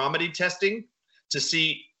spectrometry testing to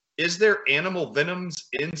see, is there animal venoms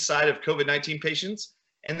inside of COVID-19 patients?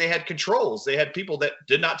 And they had controls. They had people that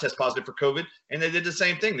did not test positive for COVID, and they did the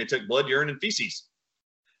same thing. They took blood, urine, and feces.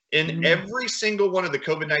 In every single one of the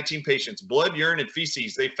COVID-19 patients, blood, urine, and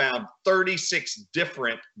feces, they found 36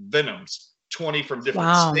 different venoms, 20 from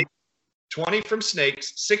different snakes, 20 from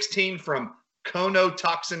snakes, 16 from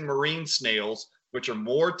conotoxin marine snails, which are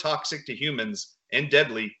more toxic to humans and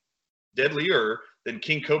deadlier than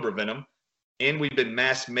king cobra venom. And we've been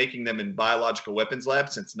mass making them in biological weapons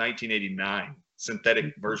labs since 1989,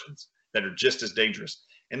 synthetic versions that are just as dangerous.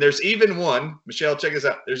 And there's even one, Michelle, check this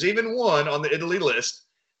out. There's even one on the Italy list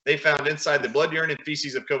they found inside the blood, urine, and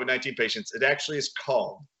feces of COVID-19 patients. It actually is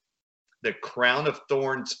called the crown of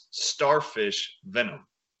thorns starfish venom.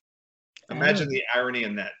 Imagine the irony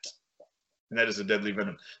in that. And that is a deadly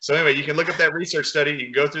venom. So anyway, you can look up that research study. You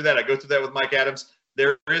can go through that. I go through that with Mike Adams.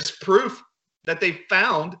 There is proof that they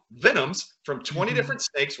found venoms from 20 different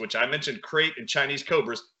snakes, which I mentioned, crate and Chinese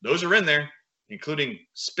cobras. Those are in there, including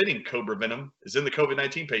spitting cobra venom is in the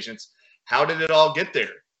COVID-19 patients. How did it all get there?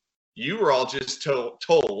 You were all just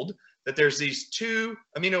told that there's these 2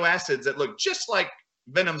 amino acids that look just like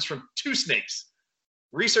venoms from 2 snakes.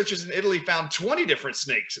 Researchers in Italy found 20 different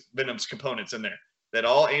snakes venoms components in there that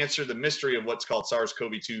all answer the mystery of what's called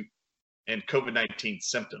SARS-CoV-2 and COVID-19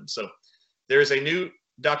 symptoms. So there's a new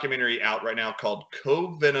documentary out right now called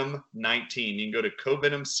CoVenom 19. You can go to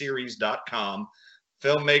covenomseries.com.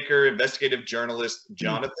 Filmmaker, investigative journalist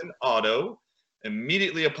Jonathan Otto,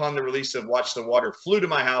 immediately upon the release of Watch the Water, flew to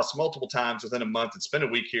my house multiple times within a month and spent a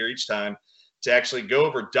week here each time to actually go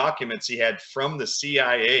over documents he had from the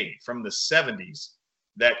CIA from the 70s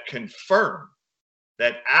that confirm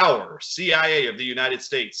that our CIA of the United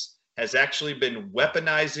States has actually been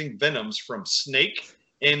weaponizing venoms from snake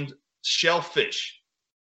and shellfish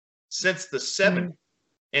since the 70s.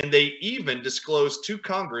 And they even disclosed to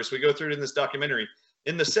Congress, we go through it in this documentary,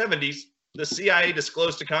 in the 70s, the CIA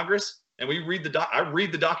disclosed to Congress, and I read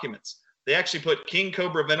the documents. They actually put king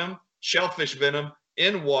cobra venom, shellfish venom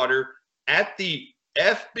in water at the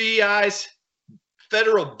FBI's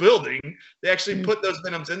federal building. They actually put those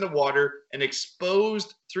venoms in the water and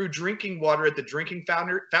exposed through drinking water at the drinking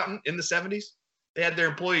fountain in the 70s. They had their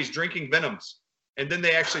employees drinking venoms. And then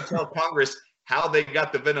they actually tell Congress how they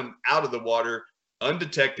got the venom out of the water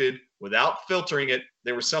undetected without filtering it.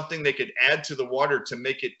 There was something they could add to the water to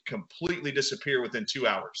make it completely disappear within 2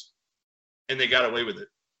 hours. And they got away with it.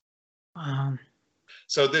 Wow.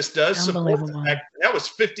 So this does support the fact that was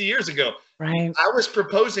 50 years ago. Right. I was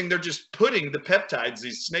proposing they're just putting the peptides,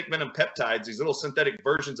 these snake venom peptides, these little synthetic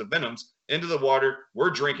versions of venoms into the water. We're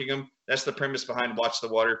drinking them. That's the premise behind Watch the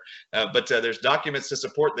Water. But there's documents to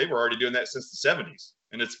support. They were already doing that since the 70s.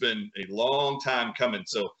 And it's been a long time coming.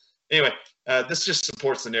 So anyway, this just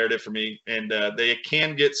supports the narrative for me. And they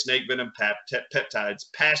can get snake venom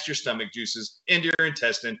peptides past your stomach juices into your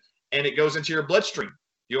intestine, and it goes into your bloodstream.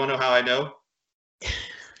 You want to know how I know?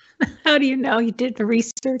 How do you know? You did the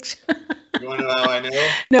research. You want to know how I know?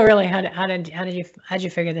 No, really. How did you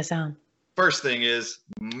figure this out? First thing is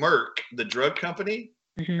Merck, the drug company,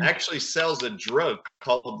 actually sells a drug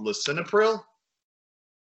called lisinopril.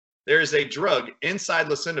 There is a drug inside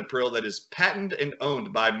lisinopril that is patented and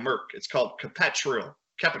owned by Merck. It's called Capatril.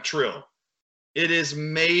 It is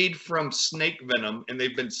made from snake venom, and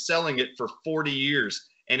they've been selling it for 40 years.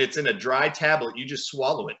 And it's in a dry tablet. You just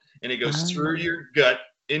swallow it, and it goes through your gut,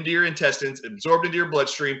 into your intestines, absorbed into your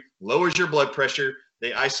bloodstream, lowers your blood pressure.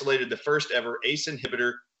 They isolated the first ever ACE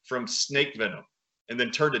inhibitor from snake venom and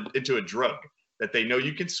then turned it into a drug that they know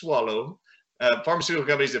you can swallow. Pharmaceutical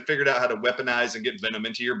companies have figured out how to weaponize and get venom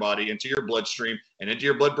into your body, into your bloodstream, and into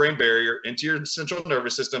your blood-brain barrier, into your central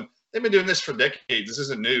nervous system. They've been doing this for decades. This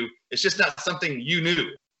isn't new. It's just not something you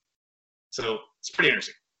knew. So it's pretty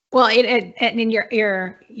interesting. Well, and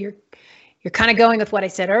you're kind of going with what I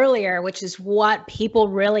said earlier, which is what people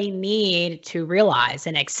really need to realize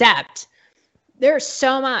and accept. There's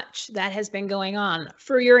so much that has been going on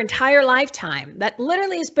for your entire lifetime that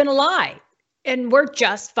literally has been a lie. And we're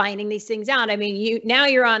just finding these things out. I mean,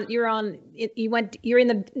 you're in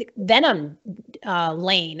the Venom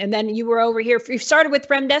lane, and then you were over here. You started with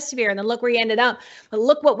remdesivir, and then look where you ended up. But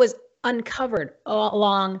look what was uncovered all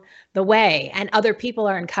along the way, and other people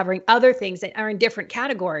are uncovering other things that are in different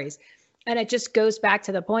categories. And it just goes back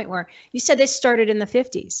to the point where you said this started in the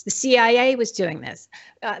 50s. The CIA was doing this.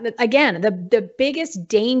 Again, the biggest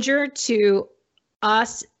danger to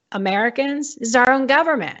us Americans is our own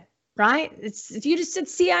government. Right? You just said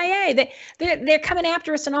CIA. They're coming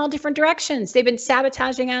after us in all different directions. They've been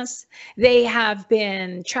sabotaging us. They have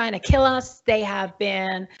been trying to kill us. They have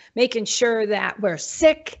been making sure that we're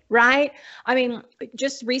sick, right? I mean,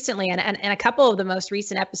 just recently, and a couple of the most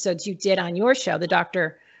recent episodes you did on your show, the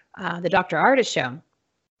Dr. ARDIS show,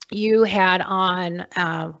 you had on,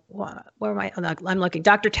 where am I? I'm looking,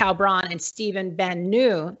 Dr. Tao Braun and Stephen Ben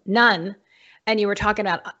Nunn. And you were talking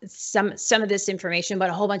about some of this information,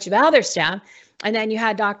 but a whole bunch of other stuff. And then you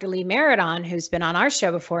had Dr. Lee Merritt on, who's been on our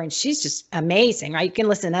show before, and she's just amazing, right? You can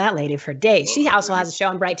listen to that lady for days. She also has a show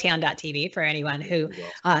on BRYAN.tv for anyone who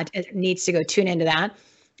needs to go tune into that.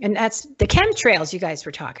 And that's the chemtrails you guys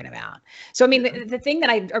were talking about. So, I mean, the thing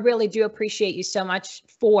that I really do appreciate you so much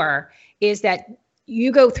for is that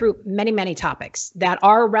you go through many, many topics that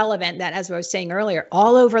are relevant, that, as I was saying earlier,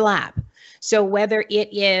 all overlap. So whether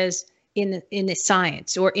it is in the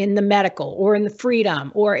science, or in the medical, or in the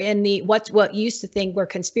freedom, or in the what used to think were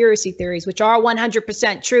conspiracy theories, which are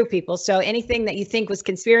 100% true, people. So anything that you think was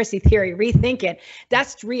conspiracy theory, rethink it.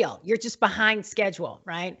 That's real. You're just behind schedule,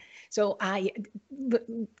 right? So I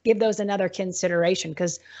give those another consideration,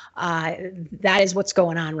 because that is what's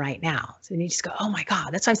going on right now. So you just go, oh my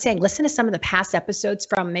God, that's what I'm saying. Listen to some of the past episodes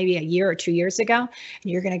from maybe a year or 2 years ago, and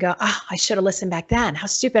you're going to go, oh, I should have listened back then. How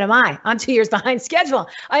stupid am I? I'm 2 years behind schedule.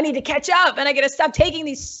 I need to catch up, and I got to stop taking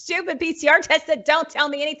these stupid PCR tests that don't tell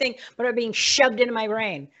me anything, but are being shoved into my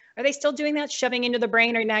brain. Are they still doing that, shoving into the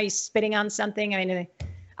brain, or now you spitting on something? I mean,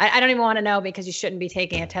 I don't even want to know, because you shouldn't be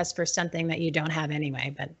taking a test for something that you don't have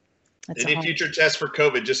anyway, but any future tests for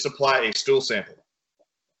COVID, just supply a stool sample.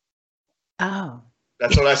 Oh.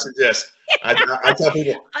 That's what I suggest. I tell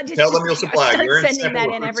people, tell them you'll supply. Start sending that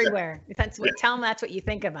in everywhere. Tell them that's what you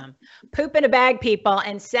think of them. Poop in a bag, people,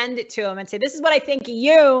 and send it to them and say, this is what I think of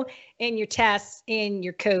you in your tests, in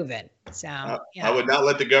your COVID. So I would not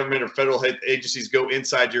let the government or federal agencies go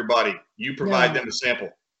inside your body. You provide them a sample.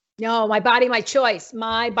 No, my body, my choice.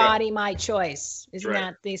 My body, my choice. Isn't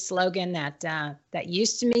that the slogan that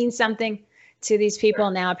used to mean something to these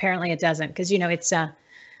people? Now apparently it doesn't, because it's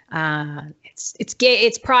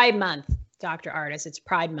Pride Month, Dr. ARDIS. It's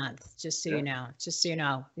Pride Month. Just so you know. Just so you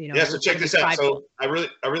know. Yeah. So check this out. So I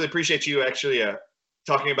really appreciate you actually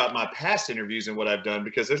talking about my past interviews and what I've done,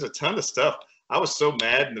 because there's a ton of stuff. I was so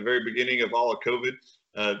mad in the very beginning of all of COVID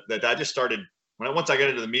that I just started. Once I got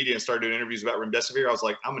into the media and started doing interviews about remdesivir, I was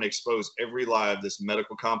like, I'm going to expose every lie of this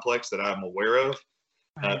medical complex that I'm aware of.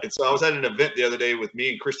 And so I was at an event the other day with me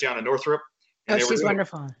and Christiana Northrup. And she's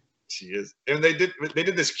wonderful. She is. And they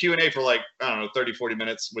did this Q&A for like, I don't know, 30, 40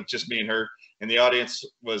 minutes with just me and her. And the audience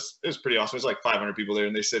was pretty awesome. It was like 500 people there.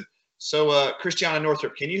 And they said, so Christiana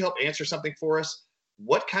Northrup, can you help answer something for us?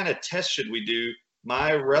 What kind of test should we do?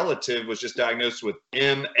 My relative was just diagnosed with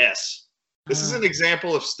MS. This is an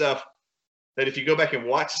example of stuff that if you go back and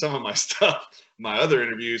watch some of my stuff, my other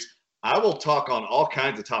interviews, I will talk on all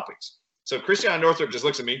kinds of topics. So Christiana Northrup just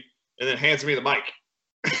looks at me and then hands me the mic.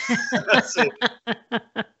 So,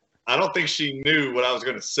 I don't think she knew what I was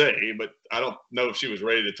going to say, but I don't know if she was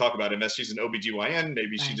ready to talk about MS. She's an OBGYN.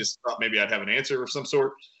 Maybe she just thought maybe I'd have an answer of some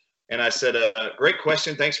sort. And I said, great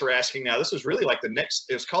question. Thanks for asking. Now, this was really like it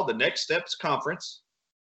was called the Next Steps Conference,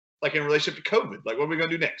 like in relationship to COVID. Like, what are we going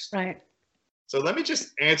to do next? Right. So let me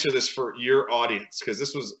just answer this for your audience, because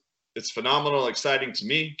it's phenomenal, exciting to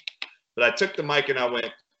me. But I took the mic and I went,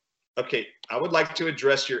 okay, I would like to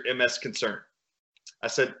address your MS concern. I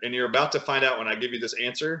said, and you're about to find out when I give you this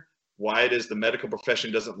answer, why it is the medical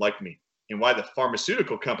profession doesn't like me and why the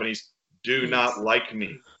pharmaceutical companies do not like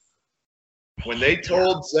me. When they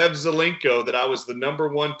told Zev Zelenko that I was the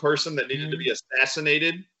 #1 person that needed to be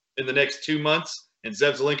assassinated in the next 2 months, and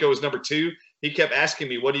Zev Zelenko was #2, he kept asking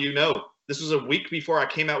me, what do you know? This was a week before I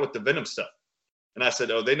came out with the Venom stuff. And I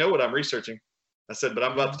said, oh, they know what I'm researching. I said, but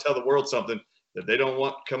I'm about to tell the world something that they don't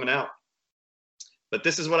want coming out. But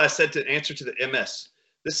this is what I said to answer to the MS.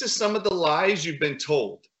 This is some of the lies you've been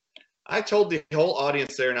told. I told the whole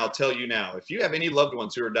audience there, and I'll tell you now, if you have any loved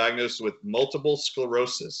ones who are diagnosed with multiple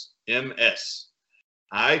sclerosis, MS,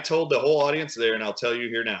 I told the whole audience there, and I'll tell you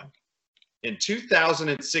here now. In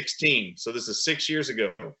 2016, so this is 6 years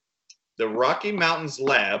ago, the Rocky Mountains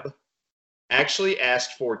lab actually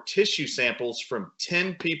asked for tissue samples from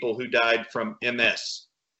 10 people who died from MS.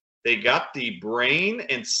 They got the brain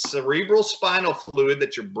and cerebral spinal fluid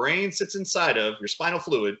that your brain sits inside of, your spinal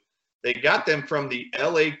fluid. They got them from the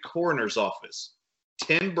LA coroner's office.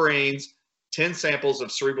 10 brains, 10 samples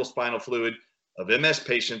of cerebral spinal fluid of MS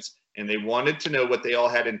patients, and they wanted to know what they all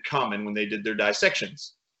had in common when they did their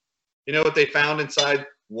dissections. You know what they found inside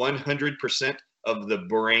 100% of the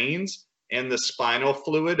brains and the spinal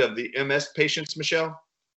fluid of the MS patients, Michelle?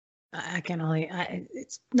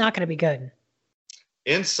 It's not going to be good.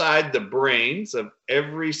 Inside the brains of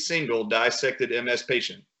every single dissected MS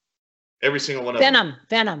patient. Every single one of them.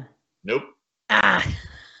 Venom. Nope. Ah.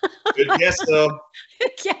 Good guess, though.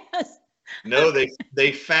 Yes. No,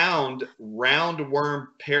 they found roundworm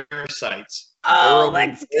parasites. Oh,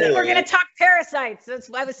 that's good. We're going to talk parasites. That's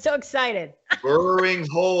why I was so excited. Burrowing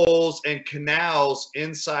holes and canals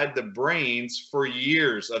inside the brains for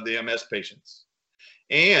years of the MS patients.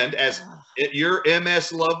 And as your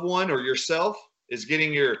MS loved one or yourself is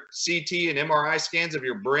getting your CT and MRI scans of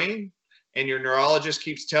your brain, and your neurologist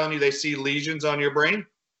keeps telling you they see lesions on your brain,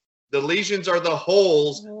 the lesions are the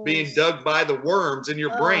holes being dug by the worms in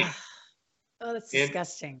your brain. Oh, that's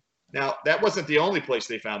disgusting. Now, that wasn't the only place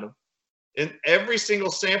they found them. In every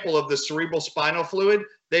single sample of the cerebral spinal fluid,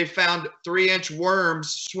 they found 3-inch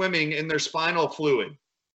worms swimming in their spinal fluid.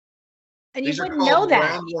 And you wouldn't know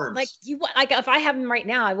that. Like if I have them right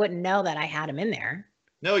now, I wouldn't know that I had them in there.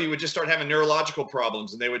 No, you would just start having neurological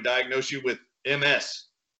problems, and they would diagnose you with MS.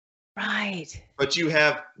 Right. But you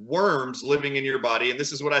have worms living in your body. And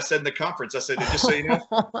this is what I said in the conference. I said, just so you know,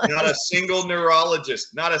 not a single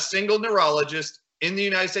neurologist in the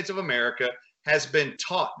United States of America has been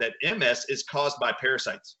taught that MS is caused by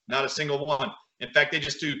parasites. Not a single one. In fact, they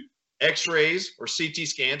just do x-rays or CT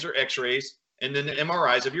scans or x-rays and then the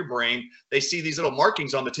MRIs of your brain. They see these little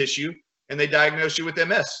markings on the tissue and they diagnose you with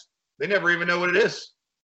MS. They never even know what it is.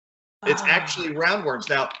 It's actually roundworms.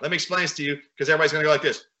 Now, let me explain this to you because everybody's going to go like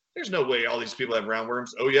this. There's no way all these people have roundworms.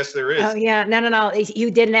 Oh, yes, there is. Oh, yeah. No.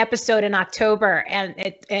 You did an episode in October, and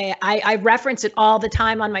I reference it all the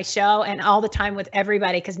time on my show and all the time with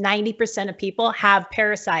everybody because 90% of people have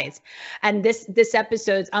parasites. And this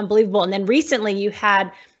episode's unbelievable. And then recently you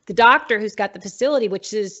had the doctor who's got the facility,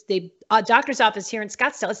 which is the doctor's office here in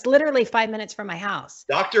Scottsdale. It's literally 5 minutes from my house.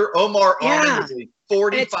 Dr. Omar Ahmed is a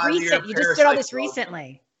 45-year You just did all this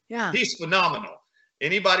recently. Yeah. He's phenomenal.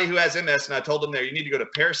 Anybody who has MS, and I told them there, you need to go to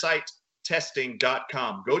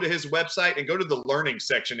parasitetesting.com. Go to his website and go to the learning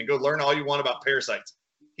section and go learn all you want about parasites.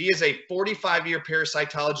 He is a 45-year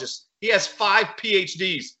parasitologist. He has 5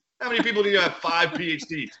 PhDs. How many people do you have 5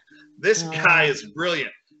 PhDs? This guy is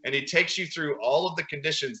brilliant, and he takes you through all of the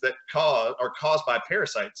conditions that are caused by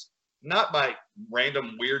parasites, not by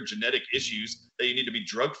random weird genetic issues that you need to be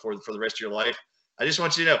drugged for the rest of your life. I just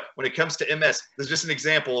want you to know, when it comes to MS, there's just an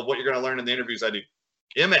example of what you're going to learn in the interviews I do.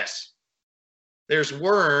 MS. There's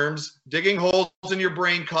worms digging holes in your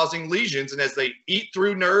brain causing lesions, and as they eat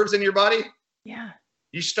through nerves in your body,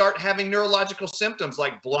 you start having neurological symptoms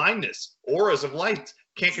like blindness, auras of light,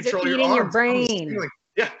 can't control your arms. Your brain.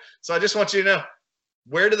 Yeah. So I just want you to know,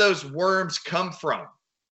 where do those worms come from?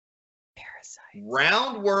 Parasites.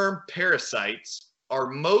 Roundworm parasites are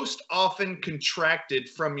most often contracted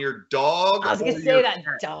from your dog. I was going to say that.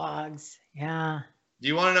 Dogs. Yeah. Do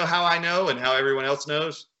you want to know how I know and how everyone else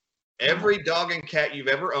knows? Every dog and cat you've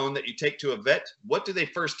ever owned that you take to a vet, what do they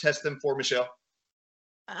first test them for, Michelle?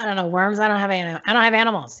 I don't know. Worms. I don't have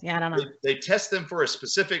animals. Yeah, I don't know. They test them for a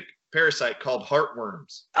specific parasite called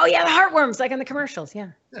heartworms. Oh yeah, the heartworms, like in the commercials. Yeah.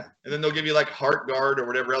 Yeah, and then they'll give you like HeartGuard or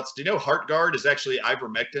whatever else. Do you know HeartGuard is actually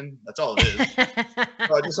ivermectin? That's all it is.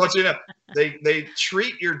 So I just want you to know they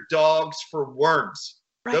treat your dogs for worms.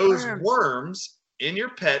 Right, those worms in your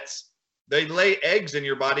pets they lay eggs in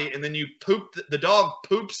your body, and then you poop. The dog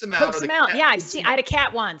poops them out. Poops them out. Yeah, I had a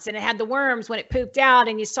cat once, and it had the worms when it pooped out,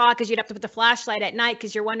 and you saw because you'd have to put the flashlight at night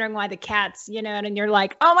because you're wondering why the cats, and you're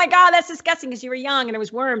like, oh my God, that's disgusting because you were young and there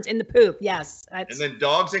was worms in the poop. Yes. And then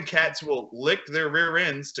dogs and cats will lick their rear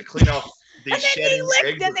ends to clean off these shedding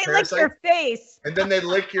eggs. Then they lick your face. And then they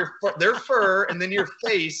lick their fur, and then your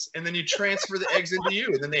face, and then you transfer the eggs into you,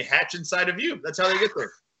 and then they hatch inside of you. That's how they get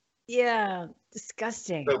there. Yeah,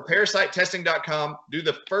 disgusting. So parasitetesting.com, do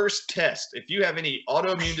the first test. If you have any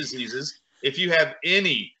autoimmune diseases, if you have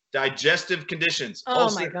any digestive conditions,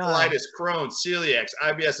 ulcerative colitis, Crohn's, celiac,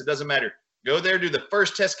 IBS, it doesn't matter. Go there, do the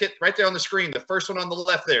first test kit right there on the screen, the first one on the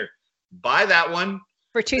left there. Buy that one.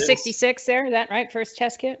 For $266 there, is that right? First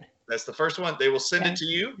test kit? That's the first one. They will send it to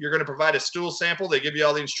you. You're going to provide a stool sample. They give you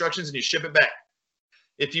all the instructions, and you ship it back.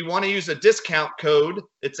 If you want to use a discount code,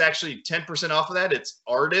 it's actually 10% off of that. It's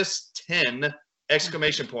ARDIS10 !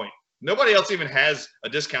 Nobody else even has a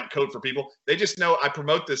discount code for people. They just know I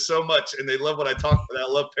promote this so much, and they love what I talk about. I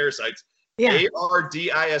love parasites. Yeah.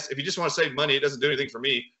 ARDIS. If you just want to save money, it doesn't do anything for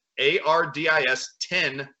me.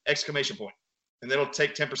 ARDIS10 ! And then it'll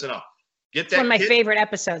take 10% off. Get that. One of my favorite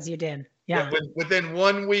episodes you did. Yeah. Within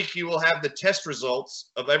 1 week, you will have the test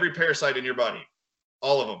results of every parasite in your body,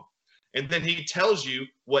 all of them. And then he tells you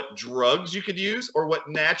what drugs you could use or what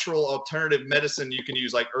natural alternative medicine you can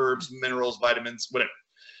use, like herbs, minerals, vitamins, whatever.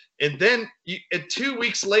 And then 2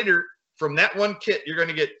 weeks later, from that one kit, you're going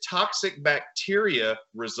to get toxic bacteria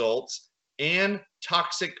results and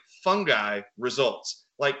toxic fungi results,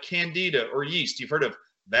 like candida or yeast. You've heard of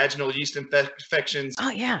vaginal yeast infections. Oh,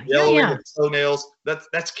 yeah. Yellowing of toenails.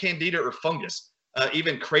 That's candida or fungus.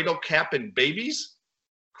 Even cradle cap in babies.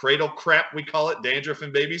 Cradle crap, we call it, dandruff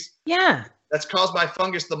in babies. Yeah. That's caused by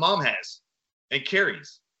fungus the mom has and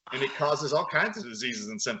carries. And it causes all kinds of diseases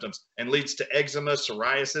and symptoms and leads to eczema,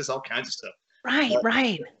 psoriasis, all kinds of stuff.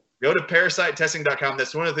 Right. Go to parasitetesting.com.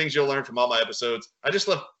 That's one of the things you'll learn from all my episodes. I just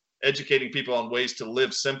love educating people on ways to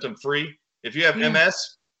live symptom-free. If you have MS,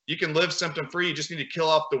 you can live symptom-free. You just need to kill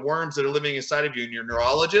off the worms that are living inside of you. And your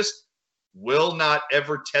neurologist will not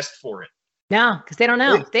ever test for it. No, because they don't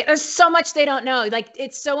know. There's so much they don't know. Like,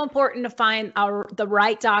 it's so important to find the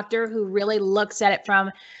right doctor who really looks at it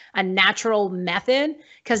from a natural method,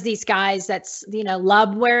 because these guys that's,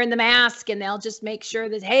 love wearing the mask, and they'll just make sure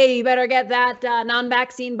that, hey, you better get that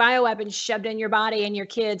non-vaccine bioweapon shoved in your body and your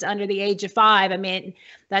kids under the age of 5. I mean,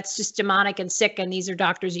 that's just demonic and sick. And these are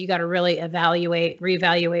doctors you got to really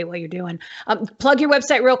reevaluate what you're doing. Plug your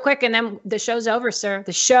website real quick, and then the show's over, sir.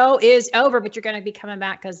 The show is over, but you're going to be coming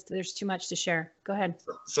back because there's too much to share. Go ahead.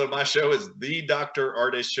 So my show is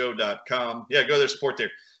thedrardisshow.com. Yeah, go there, support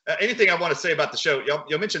there. Anything I want to say about the show, y'all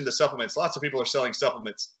mentioned the supplements. Lots of people are selling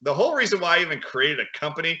supplements. The whole reason why I even created a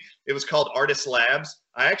company, it was called ARDIS Labs.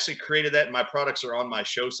 I actually created that, and my products are on my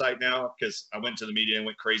show site now because I went to the media and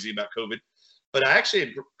went crazy about COVID. But I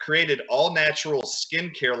actually created all-natural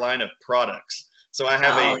skincare line of products. So I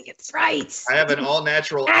have I have an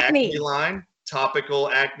all-natural acne line, topical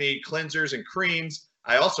acne cleansers and creams.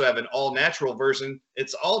 I also have an all-natural version.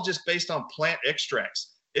 It's all just based on plant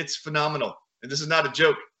extracts. It's phenomenal. And this is not a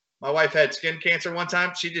joke. My wife had skin cancer one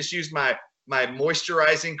time. She just used my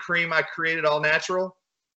moisturizing cream I created all natural.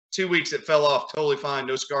 2 weeks, it fell off totally fine.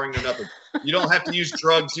 No scarring, no nothing. You don't have to use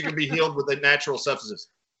drugs. You can be healed with the natural substances.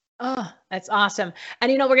 Oh, that's awesome.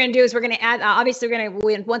 And what we're going to do is we're going to add, obviously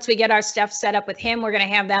once we get our stuff set up with him, we're going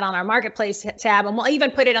to have that on our marketplace tab, and we'll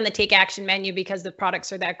even put it on the Take Action menu because the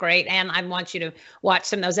products are that great. And I want you to watch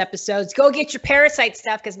some of those episodes. Go get your parasite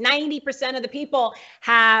stuff, because 90% of the people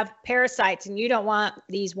have parasites, and you don't want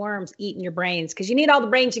these worms eating your brains, because you need all the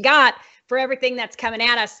brains you got for everything that's coming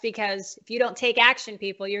at us, because if you don't take action,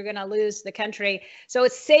 people, you're going to lose the country. So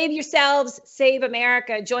it's save yourselves, save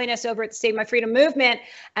America. Join us over at the Save My Freedom movement.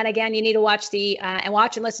 And again, you need to watch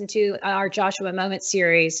and listen to our Joshua Moment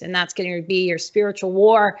series. And that's going to be your spiritual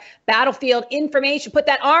war battlefield information. Put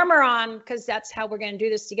that armor on, because that's how we're going to do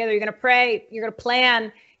this together. You're going to pray, you're going to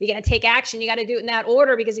plan, you're going to take action. You got to do it in that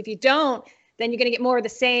order, because if you don't, then you're going to get more of the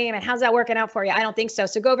same. And how's that working out for you? I don't think so.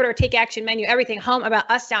 So go over to our Take Action menu, everything,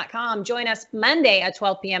 homeaboutus.com. Join us Monday at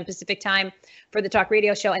 12 p.m. Pacific time for the Talk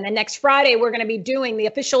Radio Show. And then next Friday, we're going to be doing the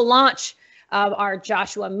official launch of our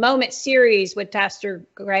Joshua Moment series with Pastor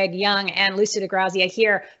Greg Young and Lucy DeGrazia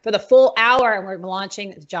here for the full hour. And we're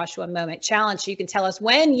launching the Joshua Moment Challenge. So you can tell us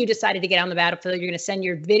when you decided to get on the battlefield. You're going to send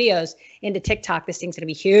your videos into TikTok. This thing's going to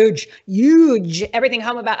be huge, huge. Everything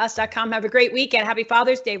homeaboutus.com. Have a great weekend. Happy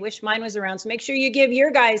Father's Day. Wish mine was around. So make sure you give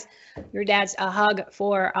your dads a hug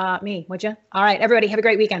for me, would you? All right, everybody, have a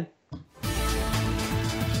great weekend.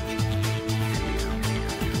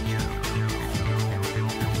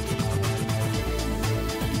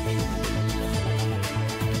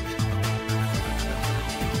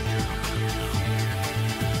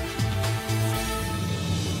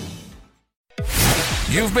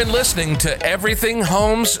 You've been listening to Everything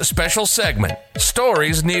Home's special segment,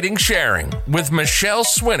 Stories Needing Sharing, with Michelle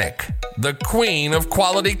Swinick, the queen of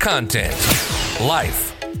quality content.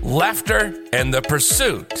 Life, laughter, and the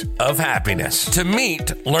pursuit of happiness. To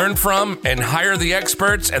meet, learn from, and hire the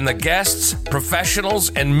experts and the guests, professionals,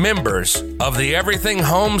 and members of the Everything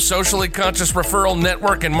Home Socially Conscious Referral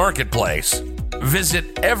Network and Marketplace,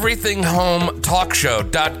 visit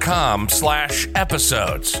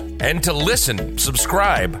everythinghometalkshow.com/episodes. And to listen,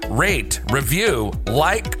 subscribe, rate, review,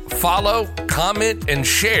 like, follow, comment, and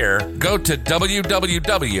share, go to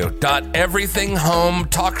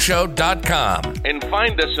www.everythinghometalkshow.com. And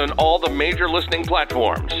find us on all the major listening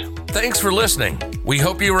platforms. Thanks for listening. We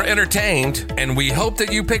hope you were entertained, and we hope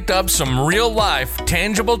that you picked up some real-life,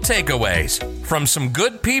 tangible takeaways from some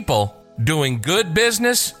good people doing good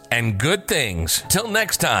business and good things. Till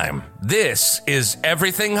next time, this is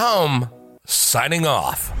Everything Home, signing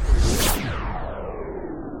off.